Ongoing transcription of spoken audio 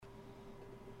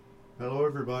Hello,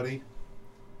 everybody.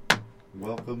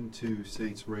 Welcome to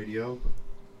Saints Radio.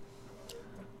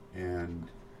 And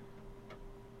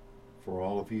for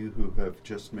all of you who have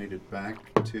just made it back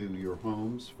to your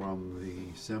homes from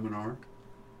the seminar,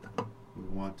 we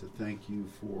want to thank you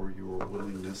for your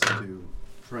willingness to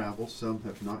travel. Some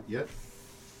have not yet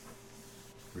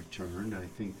returned. I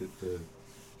think that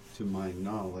to my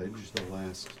knowledge, the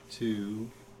last two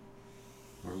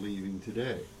are leaving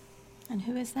today. And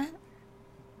who is that?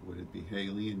 Would it be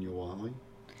Haley and Yawali?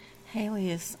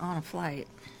 Haley is on a flight.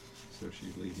 So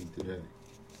she's leaving today.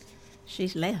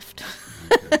 She's left.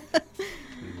 Okay.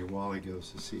 And Yawali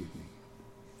goes this evening.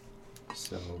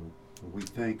 So we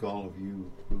thank all of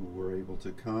you who were able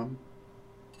to come,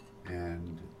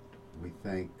 and we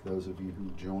thank those of you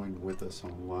who joined with us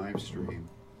on live stream.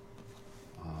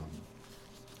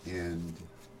 And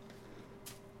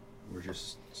we're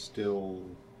just still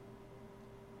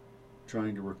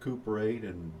trying to recuperate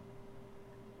and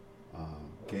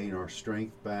gain our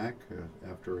strength back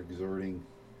after exerting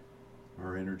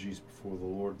our energies before the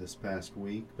Lord this past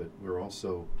week, but we're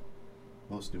also,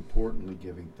 most importantly,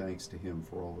 giving thanks to Him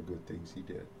for all the good things He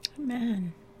did.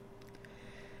 Amen.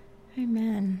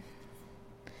 Amen.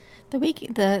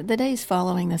 The days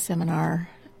following the seminar,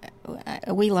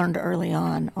 we learned early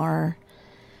on, are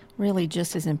really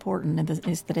just as important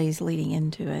as the days leading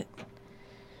into it,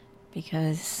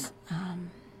 because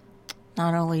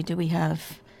not only do we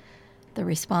have the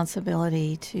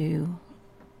responsibility to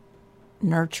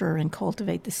nurture and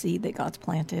cultivate the seed that God's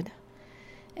planted,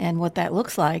 and what that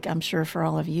looks like, I'm sure for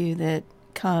all of you that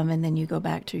come and then you go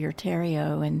back to your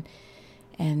terrio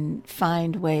and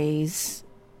find ways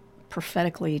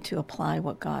prophetically to apply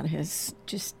what God has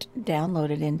just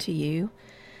downloaded into you,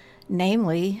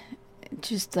 namely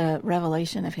just the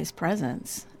revelation of His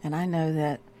presence. And I know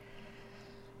that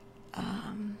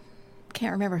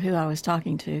can't remember who I was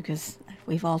talking to, because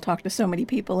we've all talked to so many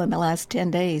people in the last 10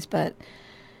 days, but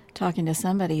talking to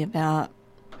somebody about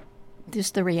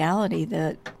just the reality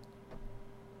that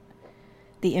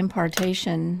the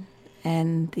impartation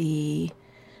and I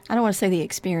don't want to say the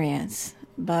experience,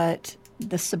 but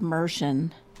the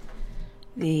submersion,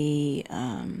 the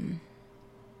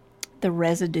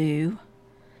residue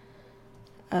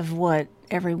of what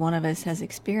every one of us has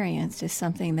experienced is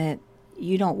something that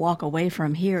you don't walk away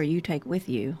from here, you take with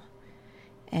you,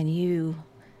 and you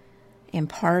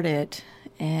impart it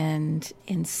and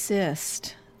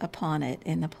insist upon it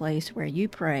in the place where you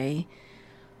pray,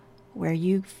 where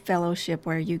you fellowship,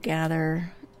 where you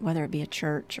gather, whether it be a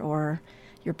church or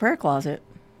your prayer closet,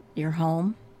 your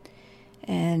home.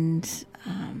 And,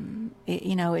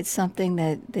 it's something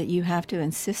that you have to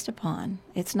insist upon.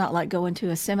 It's not like going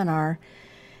to a seminar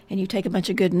and you take a bunch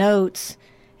of good notes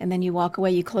and then you walk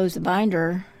away, you close the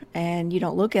binder, and you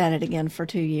don't look at it again for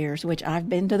 2 years, which I've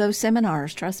been to those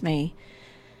seminars, trust me,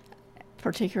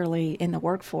 particularly in the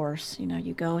workforce.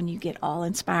 You go and you get all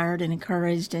inspired and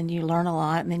encouraged and you learn a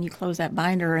lot, and then you close that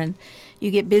binder and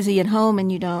you get busy at home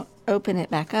and you don't open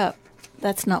it back up.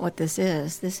 That's not what this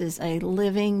is. This is a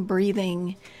living,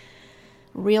 breathing,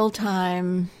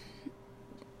 real-time,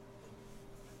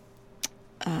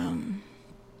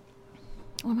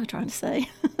 what am I trying to say?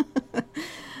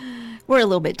 We're a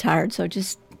little bit tired, so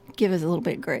just give us a little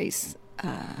bit of grace.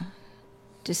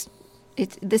 This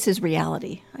is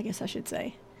reality, I guess I should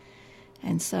say.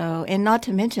 And not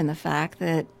to mention the fact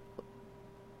that,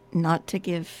 not to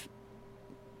give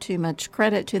too much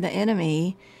credit to the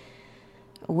enemy,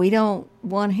 we don't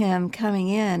want him coming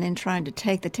in and trying to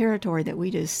take the territory that we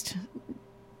just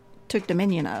took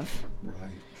dominion of.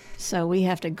 Right. So we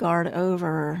have to guard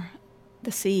over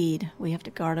the seed. We have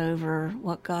to guard over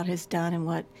what God has done and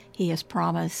what He has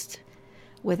promised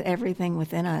with everything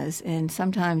within us. And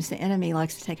sometimes the enemy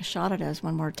likes to take a shot at us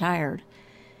when we're tired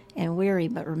and weary.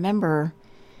 But remember,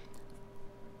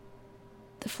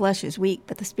 the flesh is weak,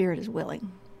 but the spirit is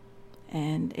willing.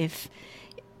 And if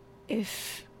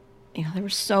there were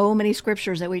so many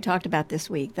scriptures that we talked about this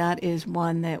week, that is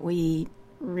one that we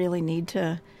really need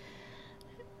to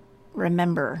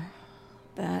remember,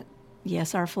 that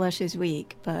yes, our flesh is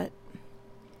weak, but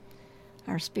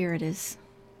our spirit is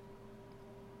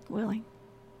willing.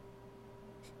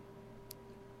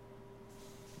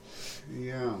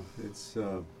 Yeah, it's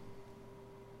so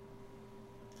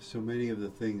many of the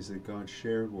things that God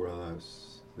shared with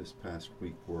us this past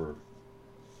week were,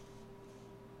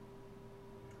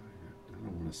 I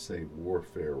don't want to say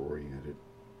warfare-oriented,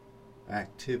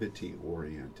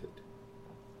 activity-oriented,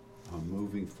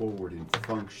 moving forward in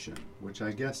function, which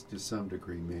I guess to some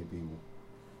degree may be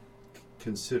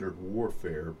considered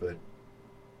warfare, but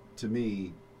to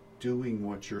me, doing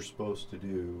what you're supposed to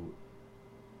do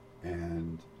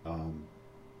and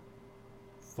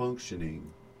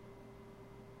functioning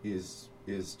is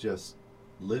just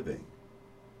living.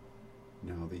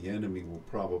 Now the enemy will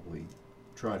probably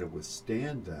try to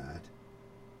withstand that.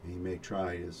 He may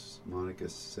try, as Monica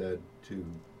said, to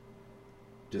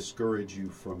discourage you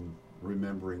from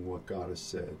remembering what God has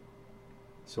said.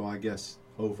 So I guess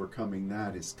overcoming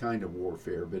that is kind of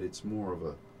warfare, but it's more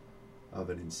of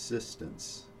an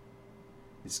insistence.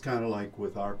 It's kind of like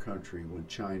with our country when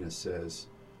China says,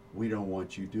 we don't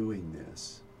want you doing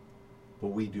this, but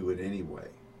we do it anyway.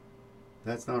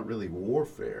 That's not really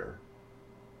warfare,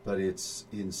 but it's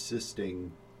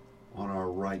insisting on our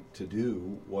right to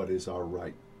do what is our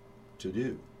right to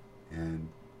do. And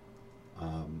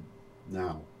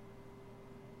now,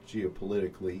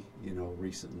 geopolitically,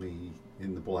 recently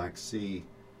in the Black Sea,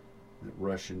 that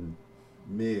Russian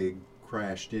MiG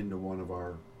crashed into one of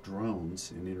our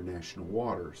drones in international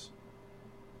waters.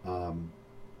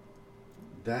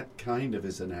 That kind of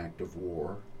is an act of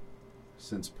war,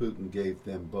 since Putin gave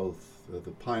them both,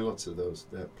 the pilots of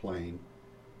that plane,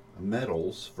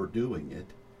 medals for doing it.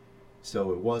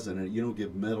 So it wasn't, you don't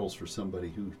give medals for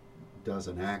somebody who does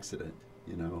an accident,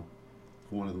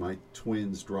 If one of my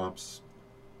twins drops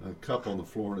a cup on the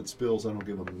floor and it spills, I don't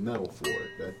give them a medal for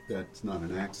it. That's not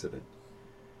an accident.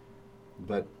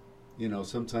 But,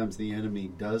 sometimes the enemy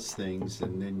does things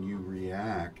and then you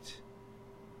react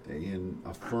in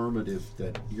affirmative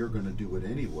that you're going to do it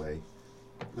anyway.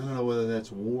 I don't know whether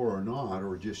that's war or not,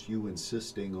 or just you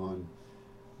insisting on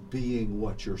being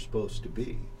what you're supposed to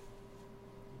be.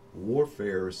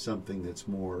 Warfare is something that's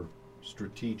more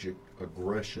strategic,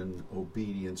 aggression,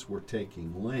 obedience, we're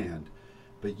taking land.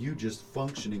 But you just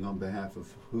functioning on behalf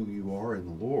of who you are in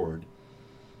the Lord,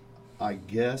 I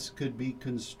guess could be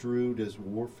construed as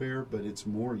warfare, but it's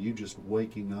more you just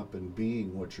waking up and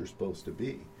being what you're supposed to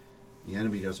be. The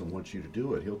enemy doesn't want you to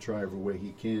do it. He'll try every way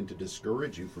he can to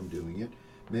discourage you from doing it.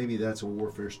 Maybe that's a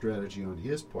warfare strategy on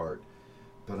his part,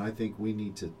 but I think we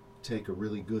need to take a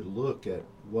really good look at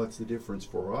what's the difference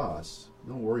for us.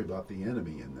 Don't worry about the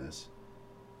enemy in this.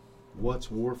 What's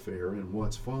warfare and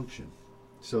what's function?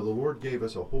 So the Lord gave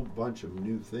us a whole bunch of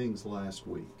new things last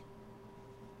week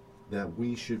that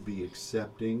we should be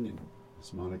accepting, and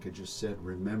as Monica just said,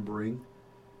 remembering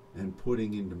and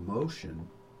putting into motion.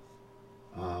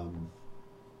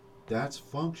 That's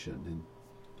function.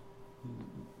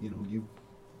 And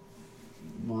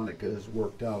Monica has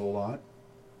worked out a lot,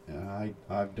 and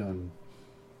I've done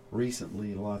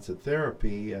recently lots of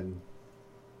therapy, and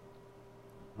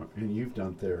you've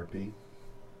done therapy.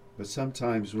 But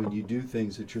sometimes when you do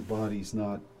things that your body's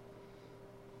not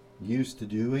used to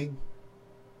doing,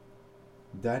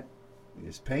 that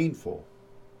is painful.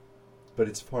 But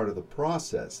it's part of the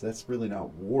process. That's really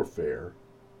not warfare.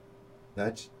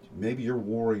 That's maybe you're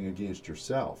warring against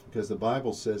yourself, because the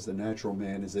Bible says the natural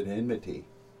man is at enmity,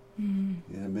 in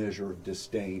a measure of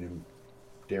disdain and,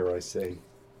 dare I say,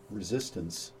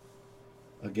 resistance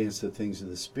against the things of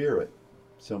the Spirit.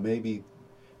 So maybe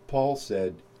Paul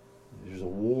said, there's a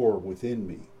war within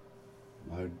me.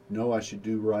 I know I should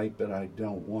do right, but I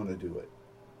don't want to do it.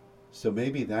 So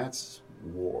maybe that's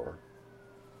war.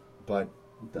 But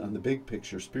on the big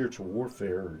picture, spiritual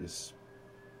warfare is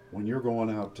when you're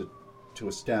going out to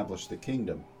establish the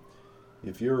kingdom.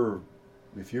 If you're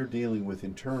dealing with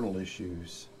internal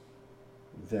issues,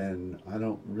 then I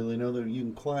don't really know that you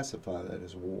can classify that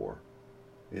as war.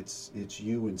 It's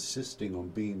you insisting on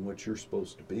being what you're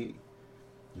supposed to be.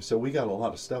 So we got a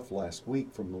lot of stuff last week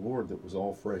from the Lord that was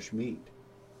all fresh meat.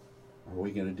 Are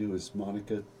we going to do as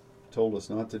Monica told us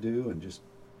not to do and just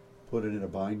put it in a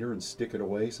binder and stick it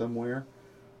away somewhere?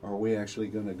 Or are we actually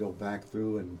going to go back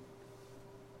through and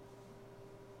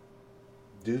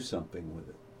do something with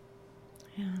it?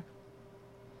 Yeah.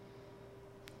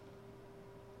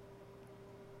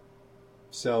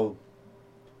 So,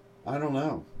 I don't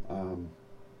know.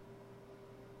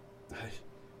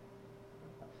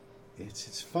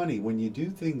 It's funny when you do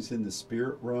things in the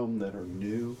spirit realm that are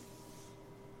new.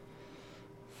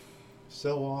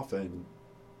 So often,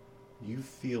 you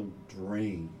feel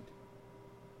drained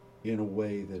in a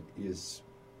way that is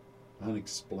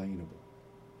unexplainable.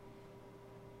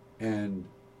 And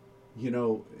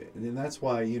that's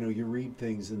why, you read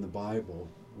things in the Bible,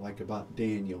 like about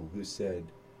Daniel, who said,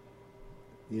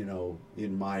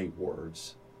 in my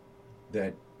words,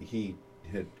 that he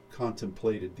had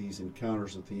contemplated these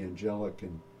encounters with the angelic,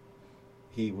 and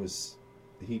he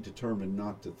determined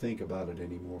not to think about it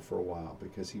anymore for a while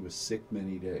because he was sick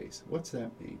many days. What's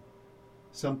that mean?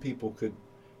 Some people could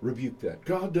rebuke that.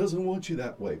 God doesn't want you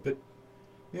that way. But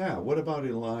yeah, what about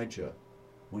Elijah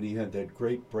when he had that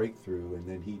great breakthrough and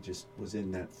then he just was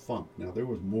in that funk? Now there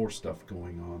was more stuff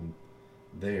going on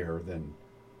there than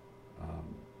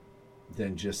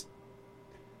than just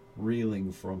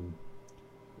reeling from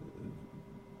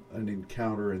an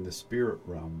encounter in the spirit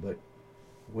realm. But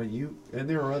and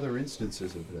there are other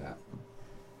instances of that.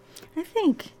 I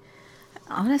think,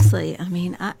 honestly,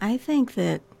 I think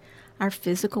that our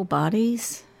physical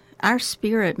bodies, our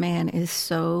spirit man is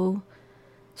so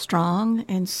strong,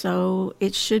 and so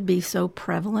it should be so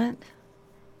prevalent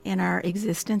in our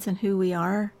existence and who we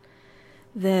are,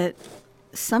 that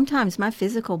sometimes my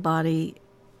physical body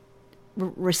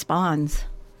responds.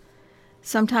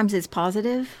 Sometimes it's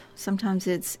positive, sometimes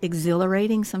it's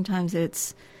exhilarating, sometimes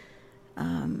it's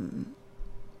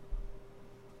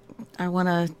I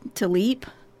want to leap.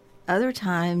 Other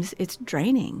times it's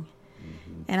draining.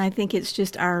 Mm-hmm. And I think it's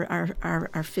just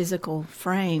our physical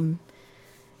frame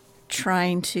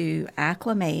trying to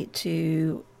acclimate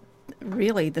to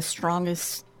really the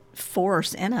strongest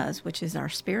force in us, which is our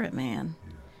spirit man.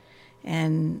 Yeah.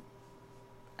 And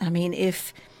I mean,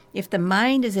 if the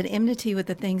mind is at enmity with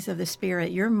the things of the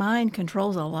spirit, your mind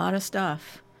controls a lot of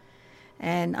stuff.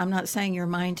 And I'm not saying your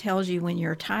mind tells you when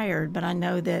you're tired, but I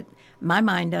know that my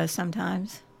mind does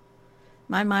sometimes.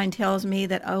 My mind tells me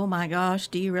that, oh my gosh,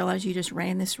 do you realize you just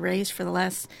ran this race for the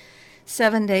last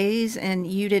 7 days and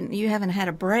you haven't had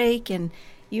a break, and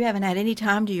you haven't had any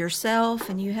time to yourself,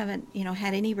 and you haven't,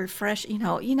 had any refresh, you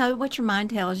know what your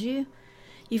mind tells you.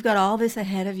 You've got all this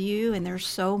ahead of you, and there's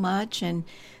so much, and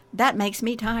that makes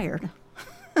me tired.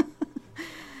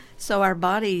 So our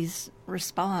bodies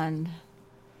respond,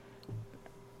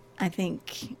 I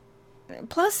think.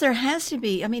 Plus, there has to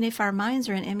be, if our minds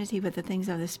are in enmity with the things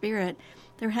of the Spirit,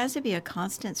 there has to be a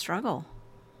constant struggle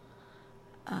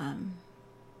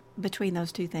between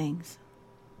those two things.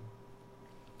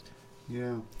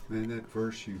 Yeah, and that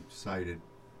verse you cited,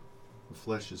 the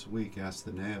flesh is weak, ask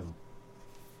the nail.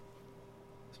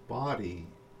 His body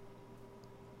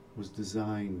was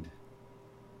designed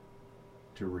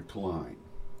to recline.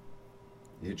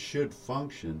 It should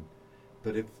function,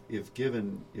 but if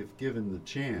given the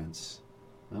chance,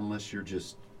 unless you're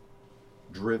just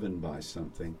driven by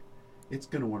something, it's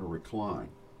going to want to recline.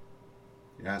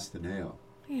 Ask the nail.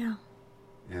 Yeah.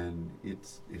 And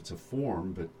it's a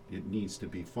form, but it needs to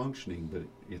be functioning, but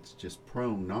it's just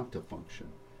prone not to function.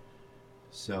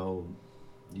 So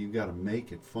you got to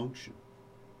make it function.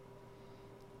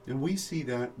 And we see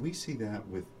that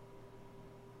with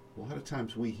a lot of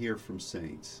times we hear from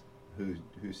saints who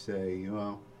say,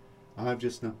 well, I've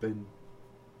just not been.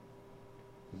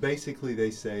 Basically,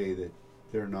 they say that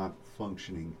they're not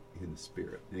functioning in the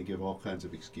Spirit. They give all kinds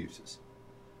of excuses.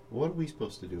 What are we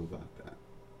supposed to do about that?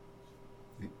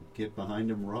 Get behind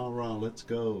them, rah, rah, let's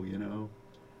go,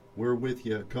 We're with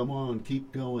you. Come on,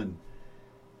 keep going.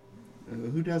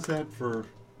 Who does that for,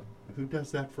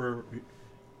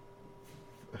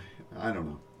 I don't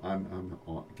know. I'm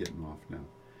getting off now.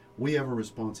 We have a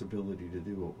responsibility to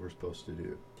do what we're supposed to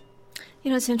do.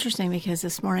 It's interesting because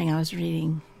this morning I was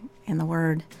reading in the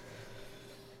Word,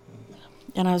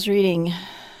 and I was reading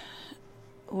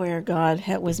where God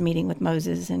was meeting with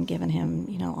Moses and giving him,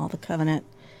 all the covenant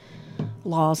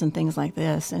laws and things like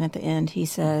this. And at the end he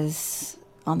says,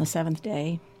 on the seventh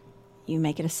day, you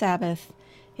make it a Sabbath.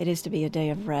 It is to be a day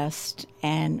of rest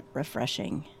and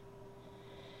refreshing.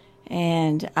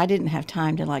 And I didn't have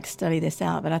time to study this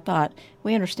out, but I thought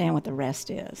we understand what the rest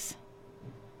is,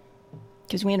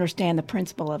 because we understand the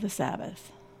principle of the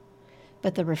Sabbath.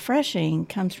 But the refreshing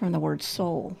comes from the word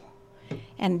soul.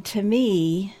 And to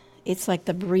me, it's like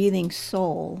the breathing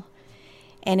soul.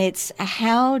 And it's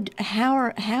how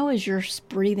is your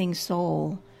breathing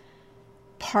soul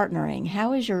partnering?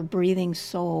 How is your breathing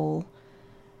soul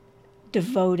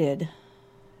devoted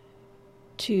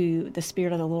to the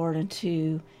Spirit of the Lord and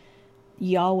to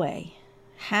Yahweh?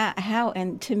 How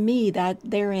and to me, that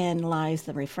therein lies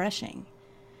the refreshing.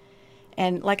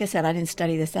 And like I said, I didn't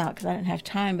study this out because I didn't have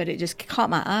time, but it just caught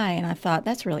my eye, and I thought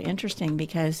that's really interesting,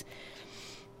 because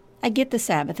I get the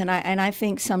Sabbath, and I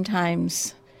think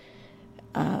sometimes,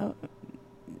 like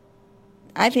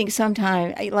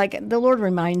the Lord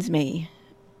reminds me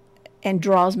and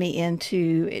draws me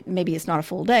into it. Maybe it's not a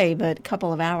full day, but a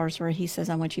couple of hours where he says,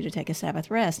 I want you to take a Sabbath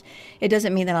rest. It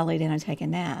doesn't mean that I'll lay down and take a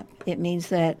nap. It means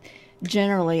that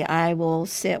generally I will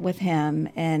sit with him,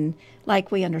 and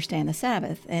like we understand the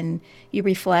Sabbath, and you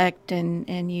reflect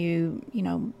and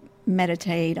you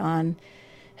meditate on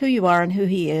who you are and who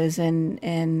he is,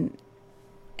 and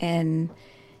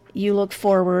you look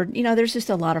forward. There's just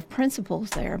a lot of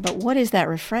principles there. But what is that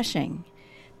refreshing?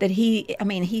 That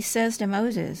he says to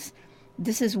Moses,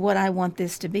 this is what I want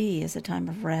this to be, is a time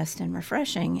of rest and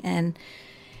refreshing. And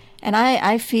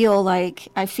I feel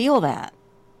that.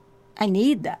 I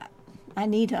need that. I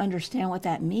need to understand what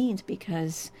that means,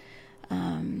 because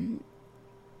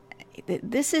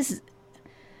this is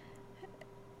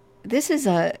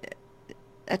a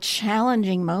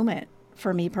challenging moment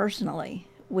for me personally,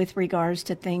 with regards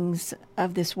to things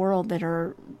of this world that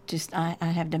are just, I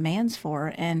have demands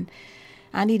for, and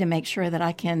I need to make sure that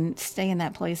I can stay in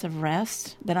that place of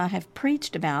rest that I have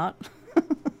preached about,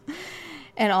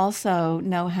 and also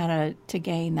know how to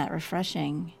gain that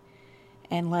refreshing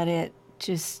and let it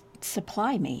just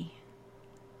supply me.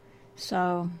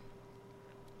 So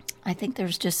I think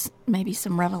there's just maybe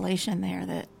some revelation there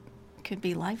that could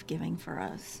be life-giving for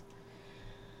us.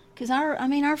 Because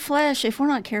our flesh, if we're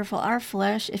not careful, our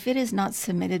flesh, if it is not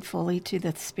submitted fully to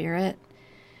the Spirit,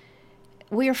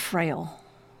 we are frail,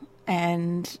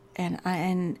 and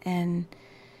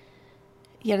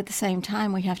yet at the same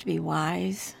time we have to be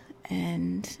wise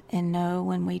and know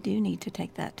when we do need to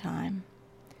take that time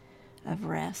of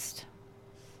rest.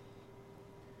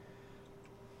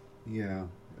 Yeah,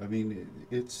 I mean,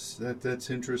 that's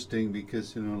interesting,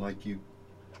 because like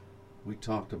we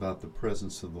talked about the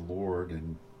presence of the Lord,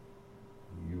 and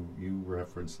you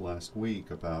referenced last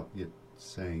week about it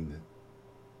saying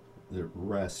that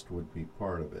rest would be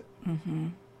part of it. Mm-hmm.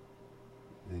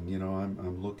 And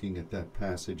I'm looking at that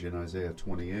passage in Isaiah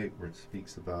 28 where it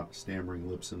speaks about stammering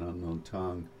lips and unknown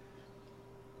tongue.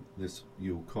 This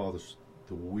you call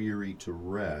the weary to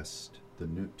rest, to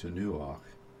nuach,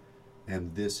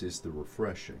 and this is the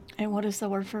refreshing. And what is the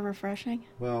word for refreshing?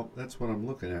 Well, that's what I'm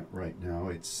looking at right now.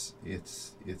 It's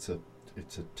a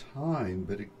time,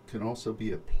 but it can also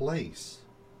be a place.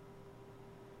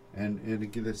 And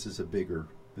again, this is a bigger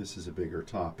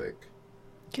topic.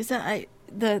 Because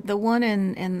the one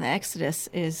in the Exodus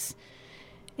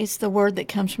it's the word that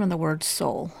comes from the word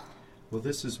soul. Well,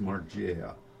 this is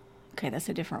margea. Okay, that's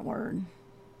a different word.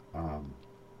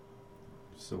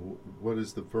 So what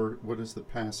is the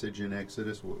passage in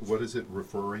Exodus? What is it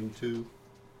referring to?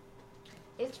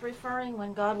 It's referring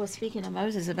when God was speaking to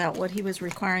Moses about what he was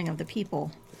requiring of the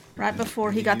people, right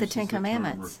before he got the Ten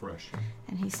Commandments.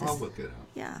 And he says, I'll look it up.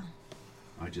 Yeah.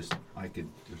 There's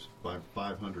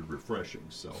 500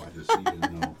 refreshings, so I just need to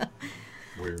know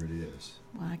where it is.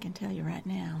 Well, I can tell you right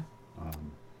now.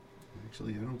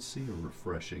 Actually, I don't see a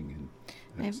refreshing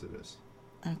in Exodus.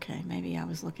 Okay, maybe I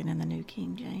was looking in the New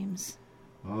King James.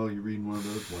 Oh, you're reading one of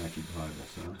those wacky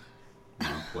Bibles, huh?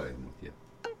 I'm playing with you.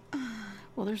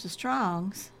 Well, there's the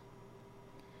Strong's.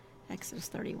 Exodus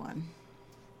 31.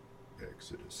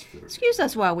 Exodus 30. Excuse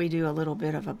us while we do a little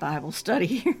bit of a Bible study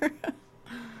here.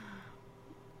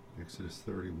 Exodus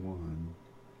 31.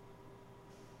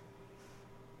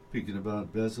 Speaking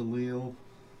about Bezaleel.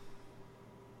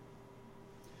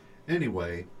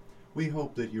 Anyway, we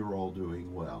hope that you're all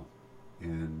doing well,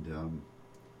 and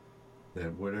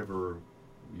that whatever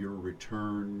your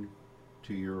return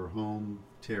to your home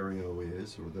Terrio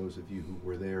is, or those of you who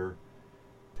were there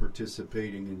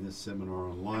participating in this seminar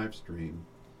on live stream,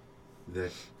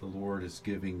 that the Lord is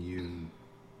giving you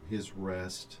His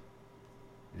rest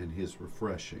and His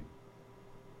refreshing.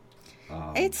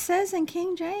 It says in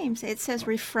King James, it says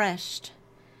refreshed.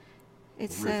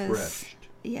 It says refreshed.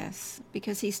 Yes,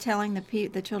 because He's telling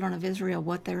the children of Israel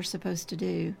what they're supposed to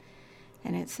do.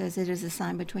 And it says, it is a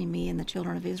sign between me and the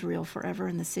children of Israel forever.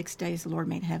 In the 6 days the Lord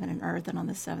made heaven and earth, and on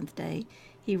the seventh day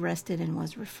He rested and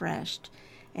was refreshed.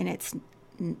 And it's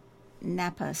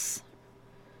napas,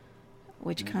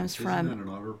 which comes from... Isn't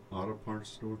that an auto parts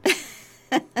store?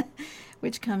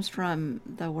 which comes from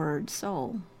the word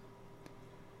soul.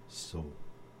 Soul.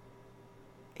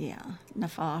 Yeah,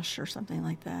 nafash or something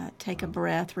like that. Take a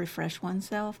breath, refresh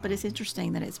oneself. But it's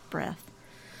interesting that it's breath.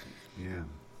 Yeah.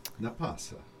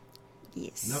 Napasa.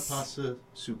 Yes. Napasa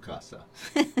sukasa.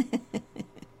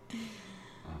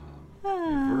 A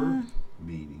verb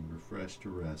meaning refresh, to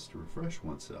rest, to refresh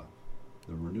oneself.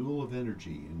 The renewal of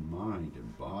energy in mind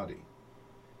and body.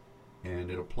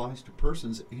 And it applies to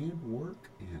persons and work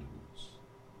animals.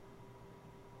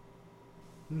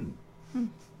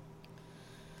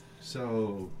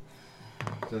 So,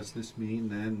 does this mean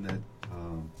then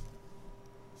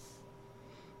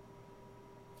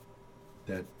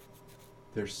that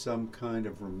there's some kind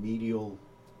of remedial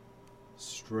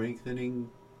strengthening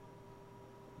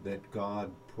that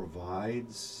God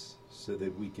provides so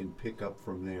that we can pick up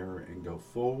from there and go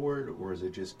forward, or is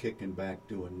it just kicking back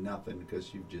doing nothing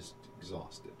because you've just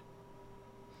exhausted?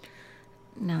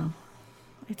 No,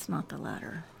 it's not the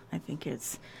latter. I think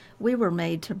we were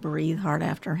made to breathe hard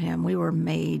after Him.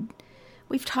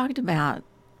 We've talked about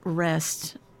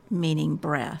rest meaning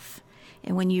breath.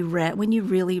 And when you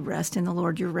really rest in the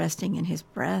Lord, you're resting in His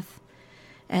breath.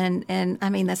 And I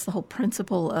mean, that's the whole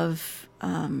principle of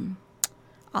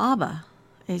Abba,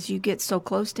 as you get so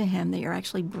close to him that you're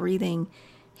actually breathing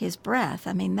his breath.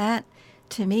 I mean, that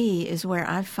to me is where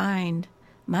I find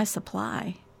my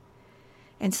supply.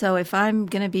 And so if I'm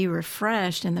going to be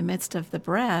refreshed in the midst of the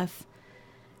breath,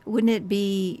 wouldn't it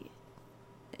be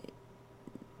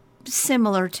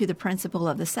similar to the principle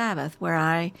of the Sabbath, where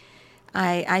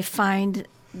I find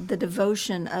the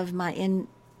devotion of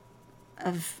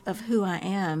of who I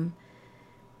am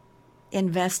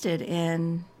invested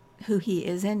in who he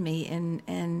is in me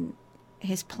and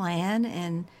his plan?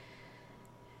 And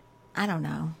I don't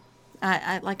know.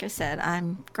 I like I said,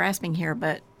 I'm grasping here,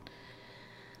 but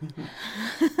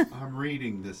I'm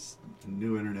reading this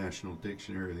New International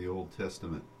Dictionary of the Old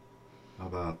Testament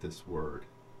about this word,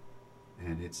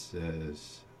 and it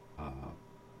says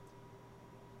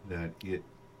that it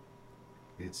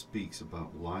speaks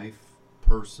about life,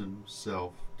 person,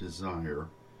 self, desire.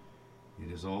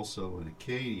 It is also in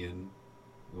Akkadian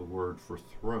the word for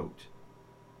throat,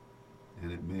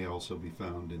 and it may also be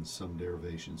found in some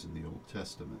derivations in the Old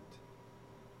Testament.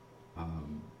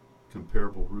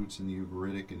 Comparable roots in the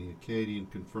Ugaritic and the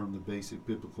Akkadian confirm the basic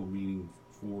biblical meaning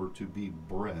for to be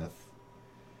breath.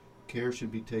 Care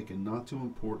should be taken not to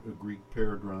import a Greek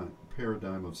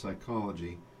paradigm of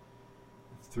psychology,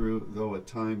 though at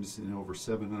times in over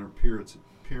 700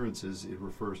 appearances it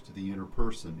refers to the inner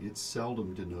person. It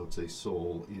seldom denotes a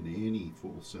soul in any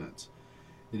full sense.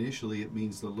 Initially, it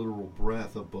means the literal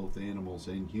breath of both animals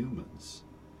and humans.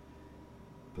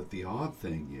 But the odd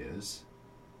thing is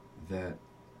that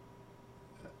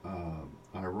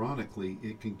ironically,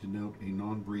 it can denote a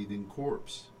non-breathing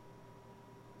corpse.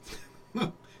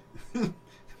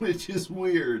 Which is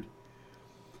weird.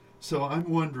 So I'm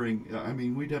wondering, I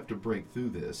mean, we'd have to break through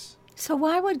this. So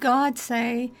why would God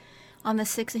say on the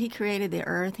sixth he created the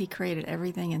earth, he created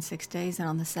everything in 6 days, and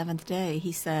on the seventh day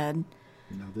he said,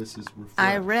 no, this is refreshed.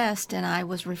 I rest and I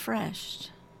was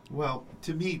refreshed. Well,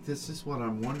 to me, this is what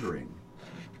I'm wondering.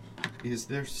 Is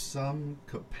there some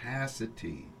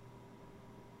capacity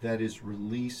that is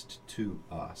released to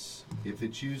us? If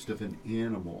it's used of an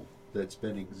animal that's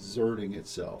been exerting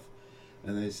itself,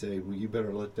 and they say, well, you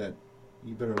better let that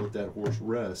horse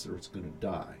rest or it's going to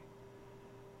die.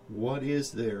 What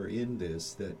is there in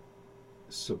this that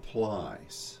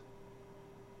supplies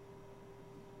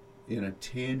in a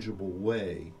tangible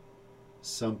way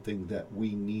something that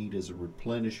we need as a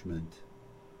replenishment,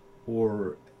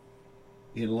 or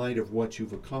in light of what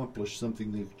you've accomplished,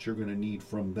 something that you're going to need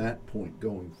from that point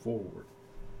going forward?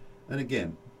 And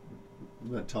again, I'm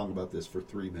going to talk about this for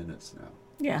 3 minutes now.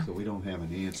 Yeah. So we don't have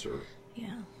an answer.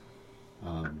 Yeah.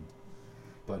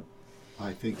 But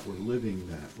I think we're living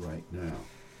that right now.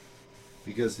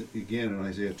 Because again, in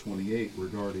Isaiah 28,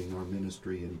 regarding our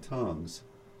ministry in tongues,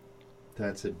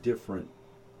 that's a different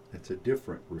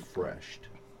refreshed.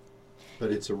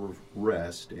 But it's a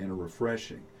rest and a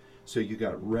refreshing. So you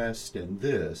got rest in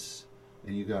this,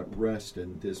 and you got rest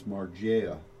in this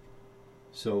margia.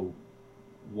 So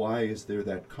why is there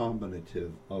that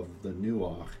combinative of the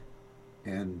nuach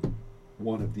and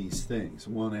one of these things?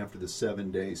 One after the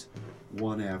 7 days,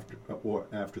 one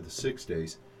after the 6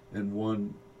 days, and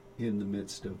one in the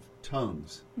midst of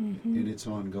tongues in its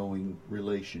ongoing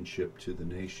relationship to the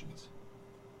nations.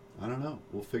 I don't know.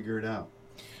 We'll figure it out.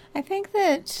 I think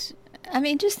that,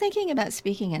 just thinking about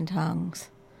speaking in tongues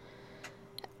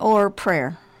or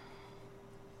prayer.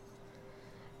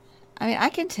 I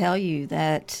can tell you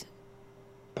that,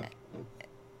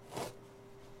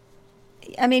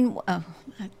 I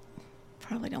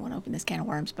probably don't want to open this can of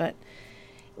worms, but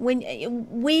when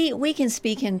we can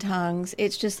speak in tongues,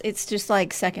 it's just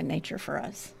like second nature for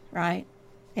us, right?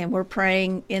 And we're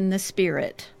praying in the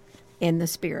Spirit. And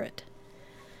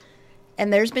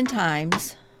there's been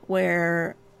times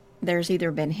where there's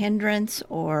either been hindrance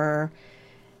or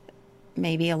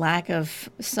maybe a lack of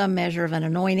some measure of an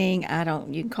anointing.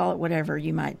 You can call it whatever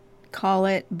you might call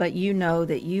it, but you know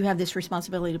that you have this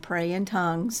responsibility to pray in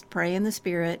tongues, pray in the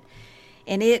Spirit,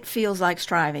 and it feels like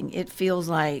striving. It feels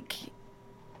like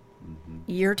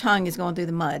your tongue is going through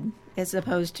the mud as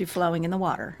opposed to flowing in the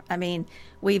water.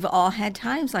 We've all had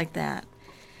times like that,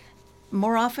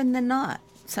 more often than not.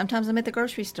 Sometimes I'm at the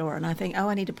grocery store and I think,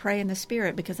 I need to pray in the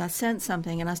Spirit because I sense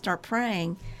something, and I start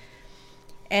praying.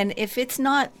 And if it's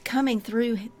not coming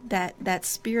through that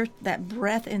Spirit, that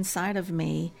breath inside of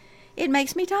me, it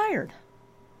makes me tired.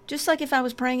 Just like if I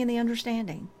was praying in the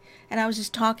understanding and I was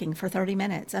just talking for 30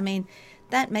 minutes.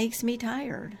 That makes me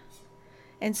tired.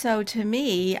 And so to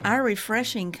me, our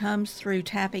refreshing comes through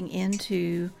tapping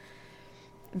into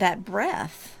that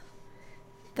breath,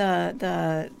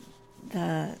 the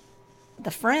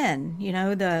friend,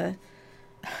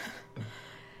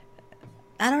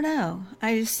 I don't know.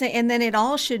 I just say, and then it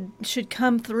all should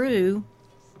come through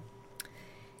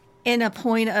in a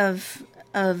point of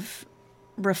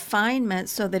refinement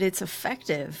so that it's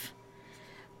effective.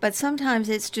 But sometimes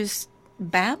it's just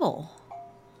babble,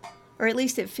 or at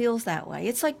least it feels that way.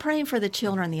 It's like praying for the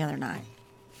children the other night.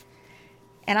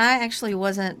 And I actually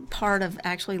wasn't part of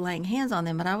actually laying hands on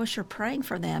them, but I was sure praying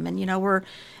for them. And,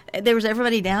 there was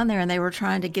everybody down there, and they were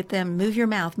trying to get them, move your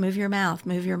mouth, move your mouth,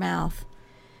 move your mouth.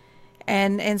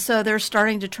 And so they're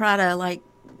starting to try to, like,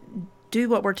 do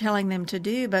what we're telling them to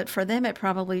do, but for them it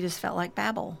probably just felt like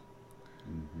babble.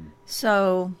 Mm-hmm.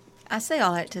 So I say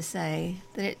all that to say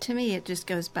that to me it just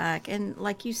goes back. And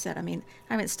like you said, I mean,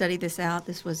 I haven't studied this out.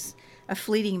 This was a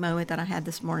fleeting moment that I had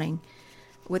this morning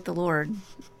with the Lord.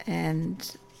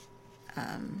 And,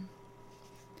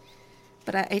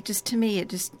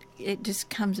 it just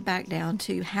comes back down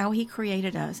to how he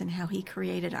created us and how he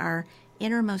created our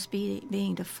innermost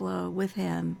being to flow with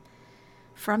him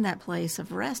from that place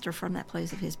of rest, or from that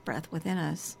place of his breath within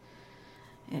us.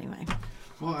 Anyway.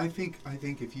 Well, I think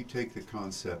if you take the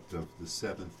concept of the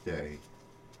seventh day,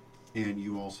 and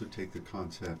you also take the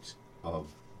concept of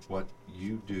what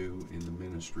you do in the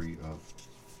ministry of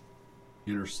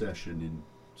intercession in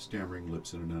stammering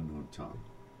lips in an unknown tongue,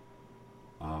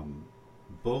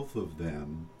 both of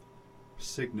them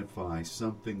signify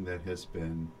something that has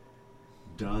been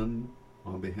done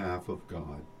on behalf of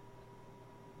God,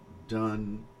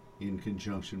 done in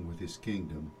conjunction with his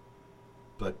kingdom,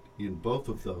 but in both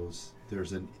of those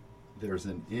there's an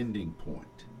ending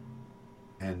point,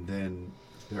 and then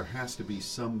there has to be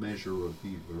some measure of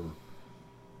either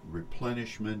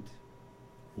replenishment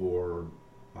or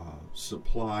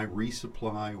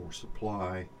resupply or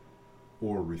supply,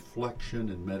 or reflection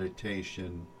and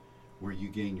meditation where you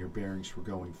gain your bearings for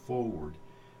going forward.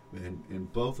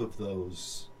 And both of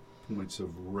those points of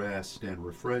rest and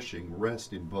refreshing,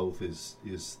 rest in both is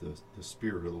the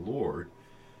Spirit of the Lord,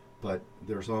 but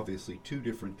there's obviously two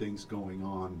different things going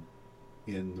on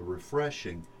in the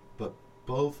refreshing, but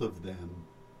both of them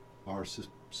are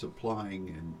supplying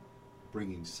and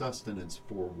bringing sustenance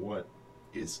for what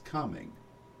is coming.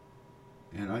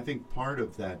 And I think part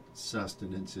of that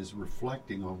sustenance is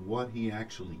reflecting on what he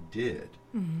actually did,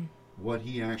 mm-hmm. what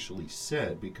he actually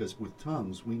said, because with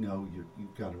tongues we know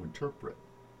you've got to interpret.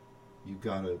 You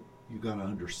got to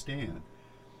understand.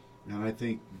 And I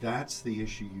think that's the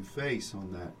issue you face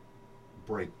on that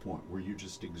break point, where you're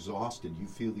just exhausted. You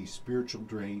feel these spiritual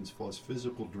drains plus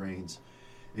physical drains,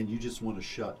 and you just want to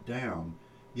shut down.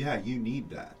 Yeah, you need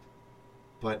that.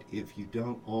 But if you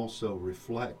don't also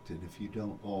reflect, and if you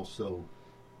don't also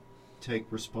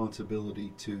take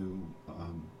responsibility to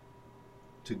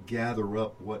gather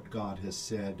up what God has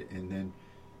said, and then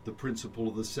the principle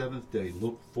of the seventh day,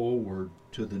 look forward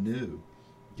to the new,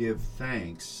 give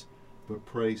thanks, but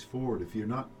praise forward. If you're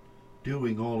not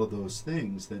doing all of those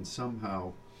things, then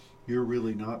somehow you're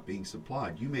really not being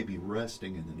supplied. You may be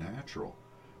resting in the natural,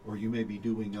 or you may be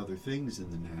doing other things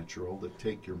in the natural that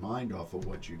take your mind off of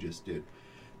what you just did,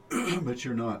 but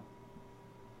you're not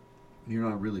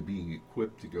really being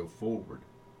equipped to go forward.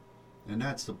 And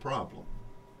that's the problem.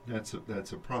 That's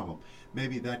a problem.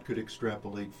 Maybe that could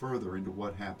extrapolate further into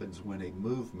what happens when a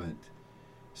movement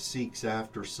seeks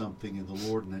after something in the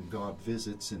Lord, and then God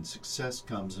visits and success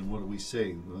comes. And what do we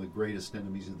say? One of the greatest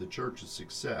enemies of the church is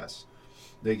success.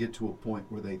 They get to a point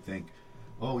where they think,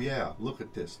 oh yeah, look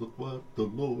at this, look what the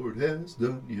Lord has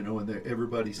done, and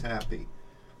everybody's happy.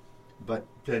 But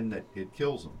then it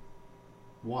kills them.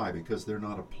 Why? Because they're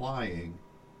not applying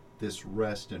this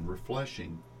rest and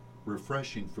refreshing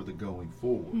for the going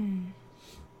forward. Mm.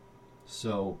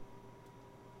 So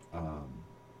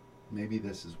maybe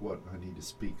this is what I need to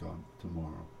speak on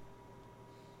tomorrow.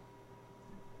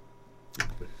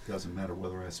 But it doesn't matter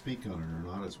whether I speak on it or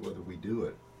not, it's whether we do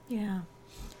it. Yeah.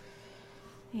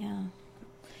 Yeah.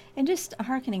 And just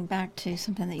hearkening back to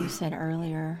something that you said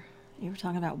earlier, you were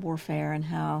talking about warfare and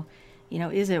how,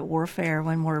 is it warfare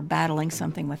when we're battling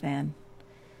something within?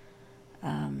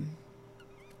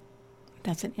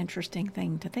 That's an interesting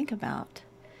thing to think about.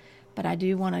 But I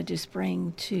do want to just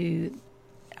bring to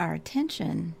our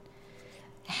attention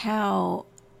how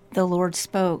the Lord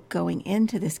spoke going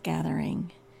into this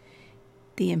gathering,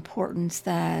 the importance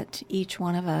that each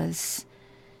one of us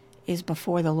is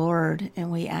before the Lord,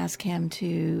 and we ask him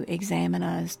to examine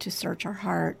us, to search our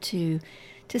heart, to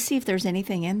see if there's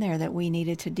anything in there that we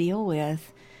needed to deal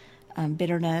with,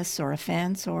 bitterness or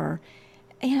offense, or,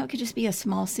 it could just be a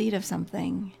small seed of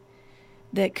something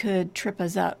that could trip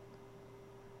us up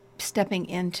stepping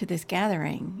into this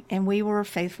gathering. And we were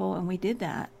faithful, and we did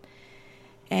that.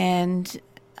 And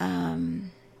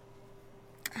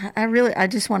I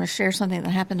just want to share something that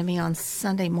happened to me on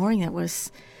Sunday morning that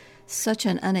was such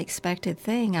an unexpected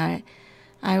thing.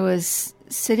 I was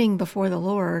sitting before the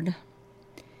Lord,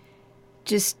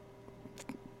 just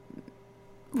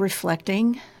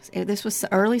reflecting. This was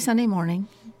early Sunday morning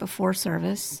before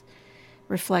service,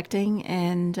 reflecting,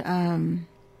 and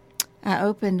I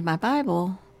opened my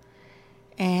Bible,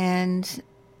 and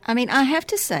I have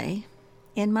to say,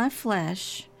 in my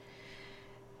flesh,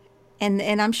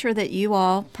 and I'm sure that you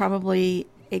all probably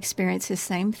experience the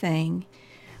same thing.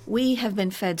 We have been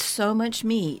fed so much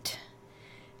meat,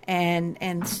 and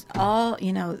all,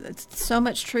 so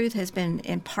much truth has been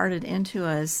imparted into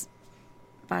us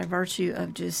by virtue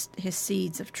of just his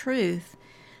seeds of truth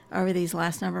over these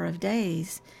last number of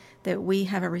days, that we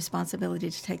have a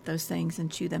responsibility to take those things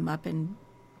and chew them up and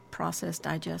process,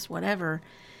 digest, whatever,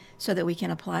 so that we can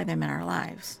apply them in our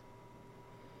lives.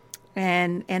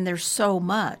 And there's so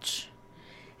much.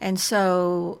 And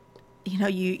so,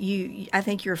 I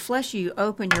think your flesh, you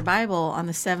open your Bible on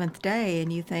the seventh day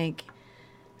and you think,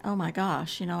 oh my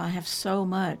gosh, I have so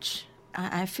much.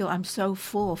 I feel I'm so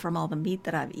full from all the meat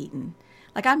that I've eaten.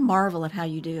 Like, I marvel at how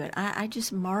you do it. I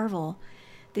just marvel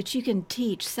that you can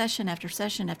teach session after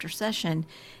session after session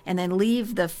and then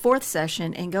leave the fourth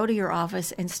session and go to your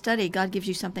office and study. God gives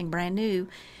you something brand new.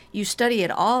 You study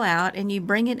it all out and you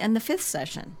bring it in the fifth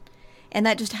session. And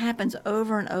that just happens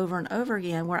over and over and over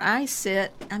again, where I'm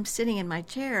sitting in my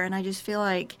chair and I just feel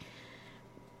like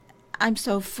I'm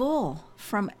so full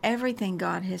from everything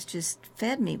God has just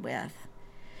fed me with.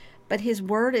 But his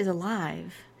word is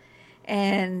alive.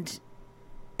 And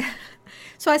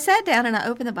so I sat down and I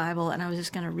opened the Bible and I was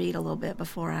just going to read a little bit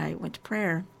before I went to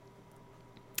prayer.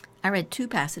 I read 2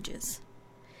 passages.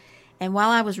 And while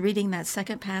I was reading that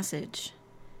second passage,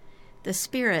 the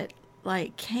Spirit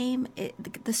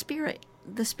the Spirit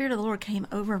of the Lord came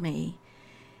over me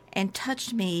and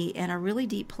touched me in a really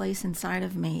deep place inside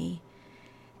of me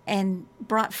and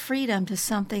brought freedom to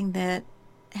something that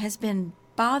has been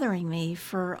bothering me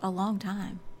for a long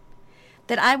time,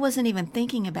 that I wasn't even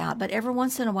thinking about, but every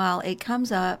once in a while it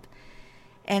comes up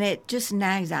and it just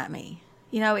nags at me.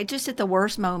 It just at the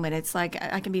worst moment, it's like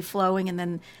I can be flowing and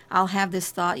then I'll have this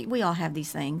thought. We all have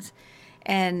these things.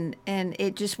 And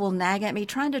it just will nag at me,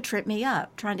 trying to trip me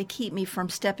up, trying to keep me from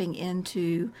stepping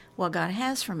into what God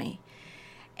has for me.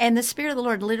 And the Spirit of the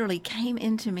Lord literally came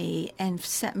into me and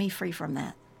set me free from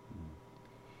that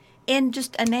in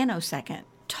just a nanosecond,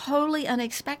 totally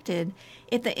unexpected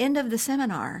at the end of the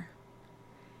seminar.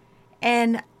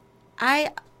 And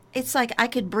it's like I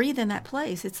could breathe in that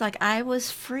place. It's like I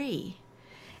was free.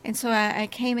 And so I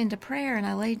came into prayer and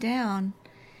I laid down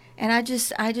and I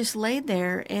just laid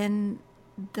there in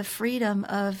the freedom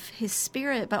of his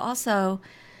Spirit. But also,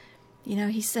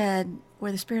 he said,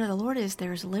 where the Spirit of the Lord is,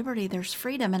 there's liberty, there's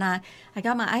freedom. And I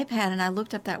got my iPad and I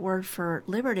looked up that word for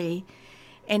liberty,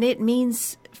 and it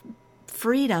means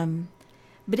freedom,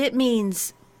 but it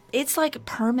means it's like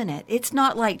permanent. It's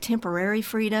not like temporary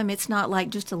freedom. It's not like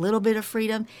just a little bit of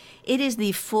freedom. It is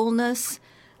the fullness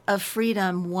of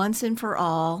freedom once and for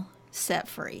all, set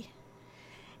free.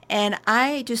 And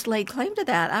I just laid claim to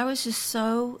that. I was just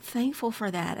so thankful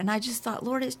for that. And I just thought,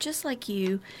 Lord, it's just like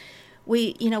you.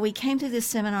 We came to this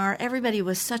seminar. Everybody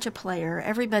was such a player.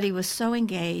 Everybody was so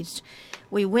engaged.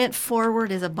 We went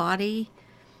forward as a body.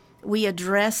 We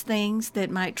addressed things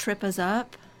that might trip us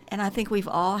up. And I think we've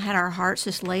all had our hearts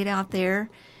just laid out there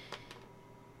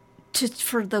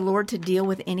for the Lord to deal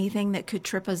with anything that could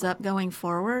trip us up going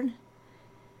forward.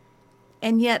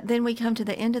 And yet then we come to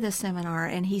the end of the seminar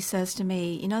and he says to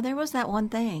me, there was that one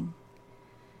thing.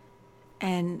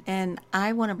 And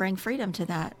I want to bring freedom to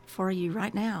that for you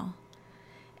right now.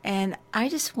 And I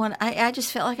just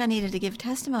felt like I needed to give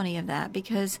testimony of that,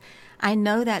 because I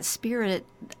know that Spirit,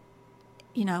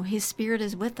 his Spirit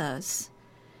is with us.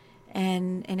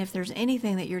 And if there's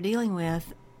anything that you're dealing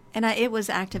with, and it was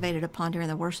activated upon during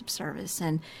the worship service.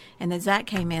 And then Zach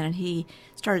came in and he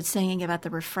started singing about the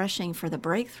refreshing for the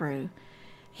breakthrough.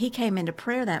 He came into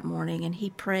prayer that morning and he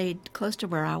prayed close to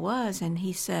where I was. And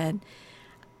he said,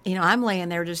 I'm laying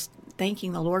there just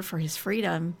thanking the Lord for his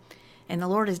freedom. And the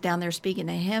Lord is down there speaking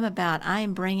to him about, I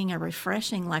am bringing a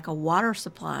refreshing like a water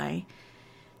supply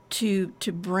to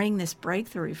bring this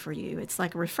breakthrough for you. It's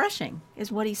like refreshing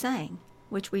is what he's saying,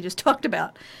 which we just talked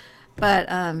about, but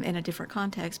in a different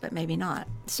context, but maybe not.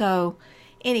 So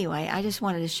anyway, I just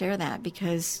wanted to share that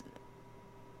because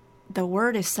the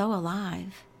word is so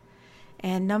alive.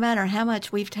 And no matter how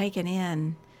much we've taken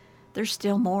in, there's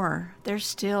still more. There's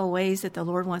still ways that the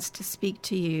Lord wants to speak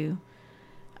to you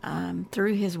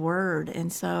through his word.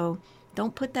 And so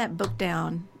don't put that book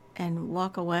down and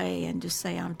walk away and just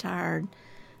say, I'm tired.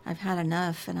 I've had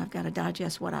enough and I've got to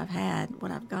digest what I've had,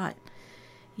 what I've got.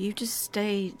 You just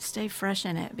stay fresh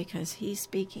in it because he's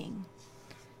speaking.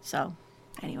 So,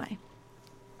 anyway.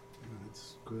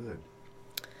 That's good.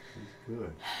 That's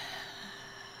good.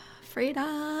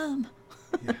 Freedom.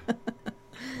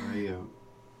 Yeah.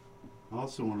 I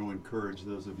also want to encourage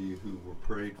those of you who were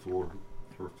prayed for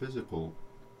physical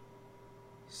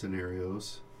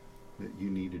scenarios that you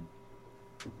needed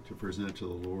to present to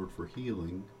the Lord for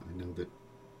healing. I know that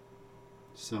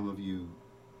some of you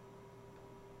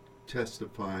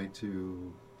testify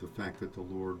to the fact that the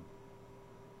Lord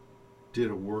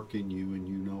did a work in you and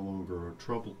you no longer are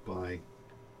troubled by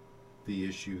the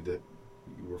issue that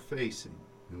you were facing.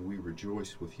 And we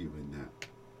rejoice with you in that.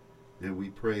 And we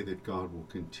pray that God will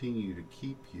continue to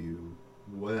keep you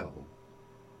well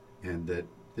and that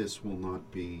this will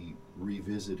not be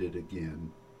revisited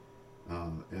again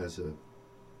as a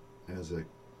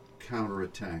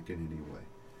counterattack in any way.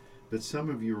 But some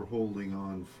of you are holding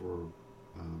on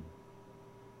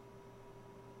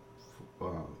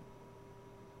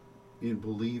in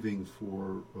believing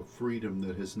for a freedom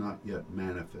that has not yet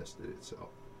manifested itself.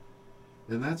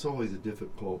 And that's always a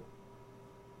difficult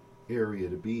area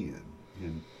to be in.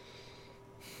 And,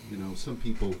 you know, some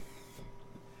people...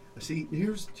 See,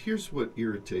 here's what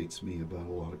irritates me about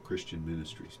a lot of Christian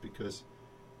ministries, because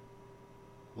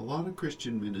a lot of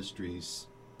Christian ministries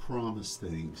promise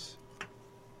things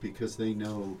because they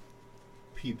know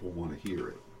people want to hear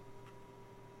it.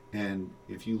 And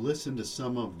if you listen to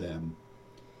some of them,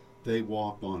 they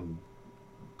walk on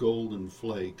golden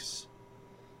flakes,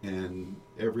 and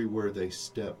everywhere they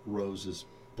step, roses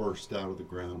burst out of the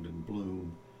ground and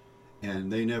bloom.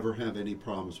 And they never have any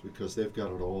problems because they've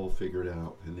got it all figured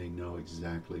out and they know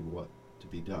exactly what to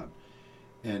be done.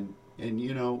 And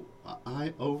you know,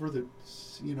 I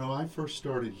first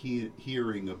started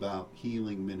hearing about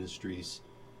healing ministries.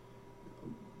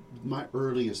 My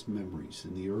earliest memories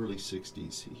in the early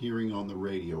 60s, hearing on the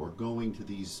radio or going to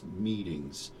these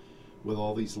meetings with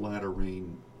all these latter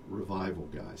rain revival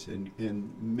guys,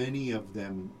 and many of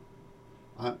them,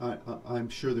 I'm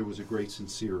sure there was a great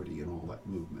sincerity in all that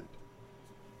movement.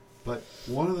 But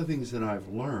one of the things that I've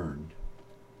learned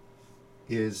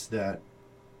is that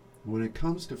when it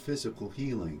comes to physical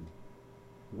healing,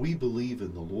 we believe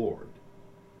in the Lord,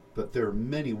 but there are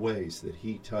many ways that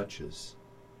He touches,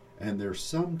 and there's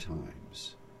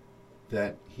sometimes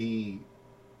that He's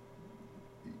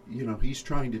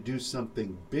trying to do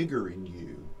something bigger in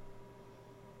you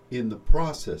in the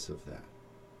process of that.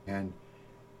 And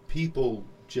people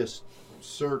just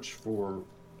search for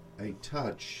a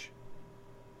touch.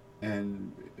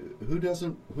 And who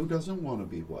doesn't want to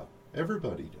be well?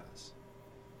 Everybody does.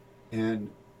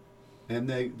 And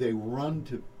they run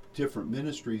to different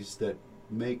ministries that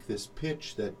make this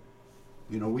pitch that,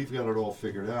 you know, we've got it all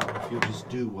figured out. If you'll just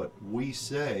do what we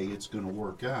say, it's going to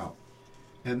work out.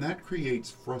 And that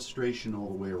creates frustration all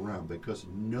the way around because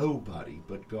nobody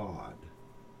but God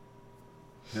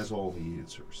has all the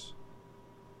answers.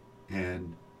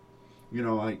 And, you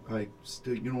know,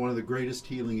 one of the greatest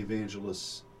healing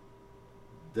evangelists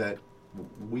that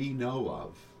we know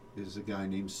of is a guy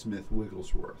named Smith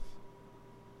Wigglesworth.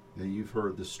 And you've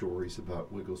heard the stories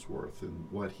about Wigglesworth and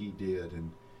what he did,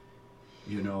 and,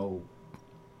 you know,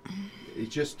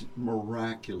 it's just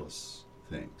miraculous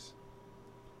things.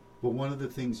 But one of the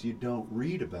things you don't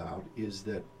read about is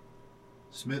that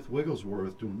Smith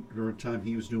Wigglesworth, during the time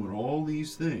he was doing all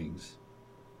these things,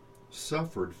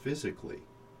 suffered physically.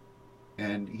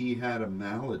 And he had a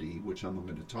malady, which I'm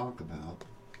going to talk about,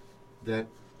 that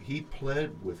he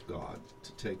pled with God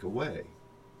to take away.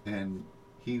 And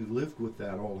he lived with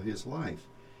that all his life.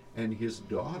 And his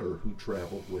daughter, who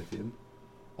traveled with him,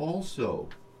 also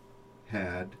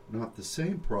had not the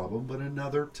same problem, but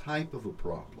another type of a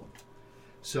problem.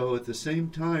 So at the same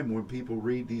time, when people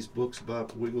read these books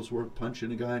about Wigglesworth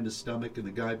punching a guy in the stomach and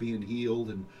the guy being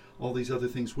healed and all these other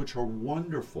things, which are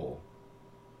wonderful,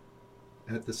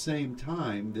 at the same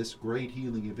time, this great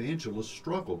healing evangelist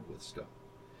struggled with stuff.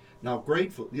 Now,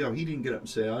 grateful, you know, he didn't get up and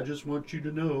say, I just want you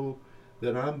to know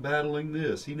that I'm battling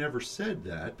this. He never said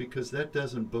that because that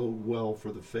doesn't bode well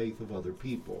for the faith of other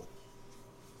people.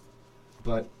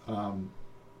 But, and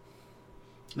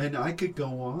I could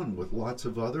go on with lots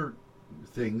of other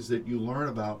things that you learn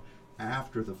about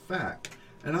after the fact.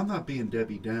 And I'm not being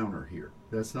Debbie Downer here.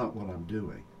 That's not what I'm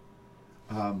doing.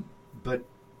 But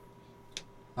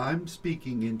I'm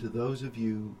speaking into those of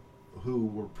you who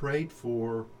were prayed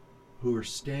for, who are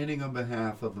standing on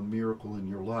behalf of a miracle in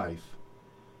your life.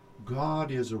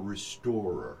 God is a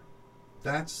restorer.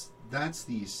 That's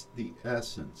the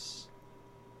essence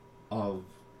of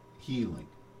healing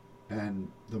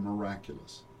and the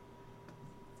miraculous.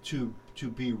 to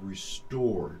be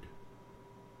restored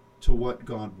to what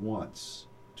God wants,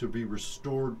 to be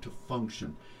restored to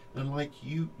function. And like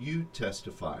you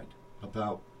testified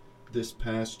about this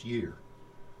past year,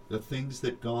 the things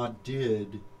that God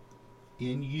did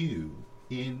in you,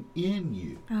 in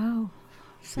you. Oh,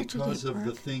 such because a deep of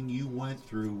work. the thing you went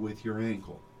through with your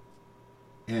ankle.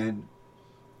 And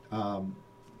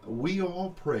we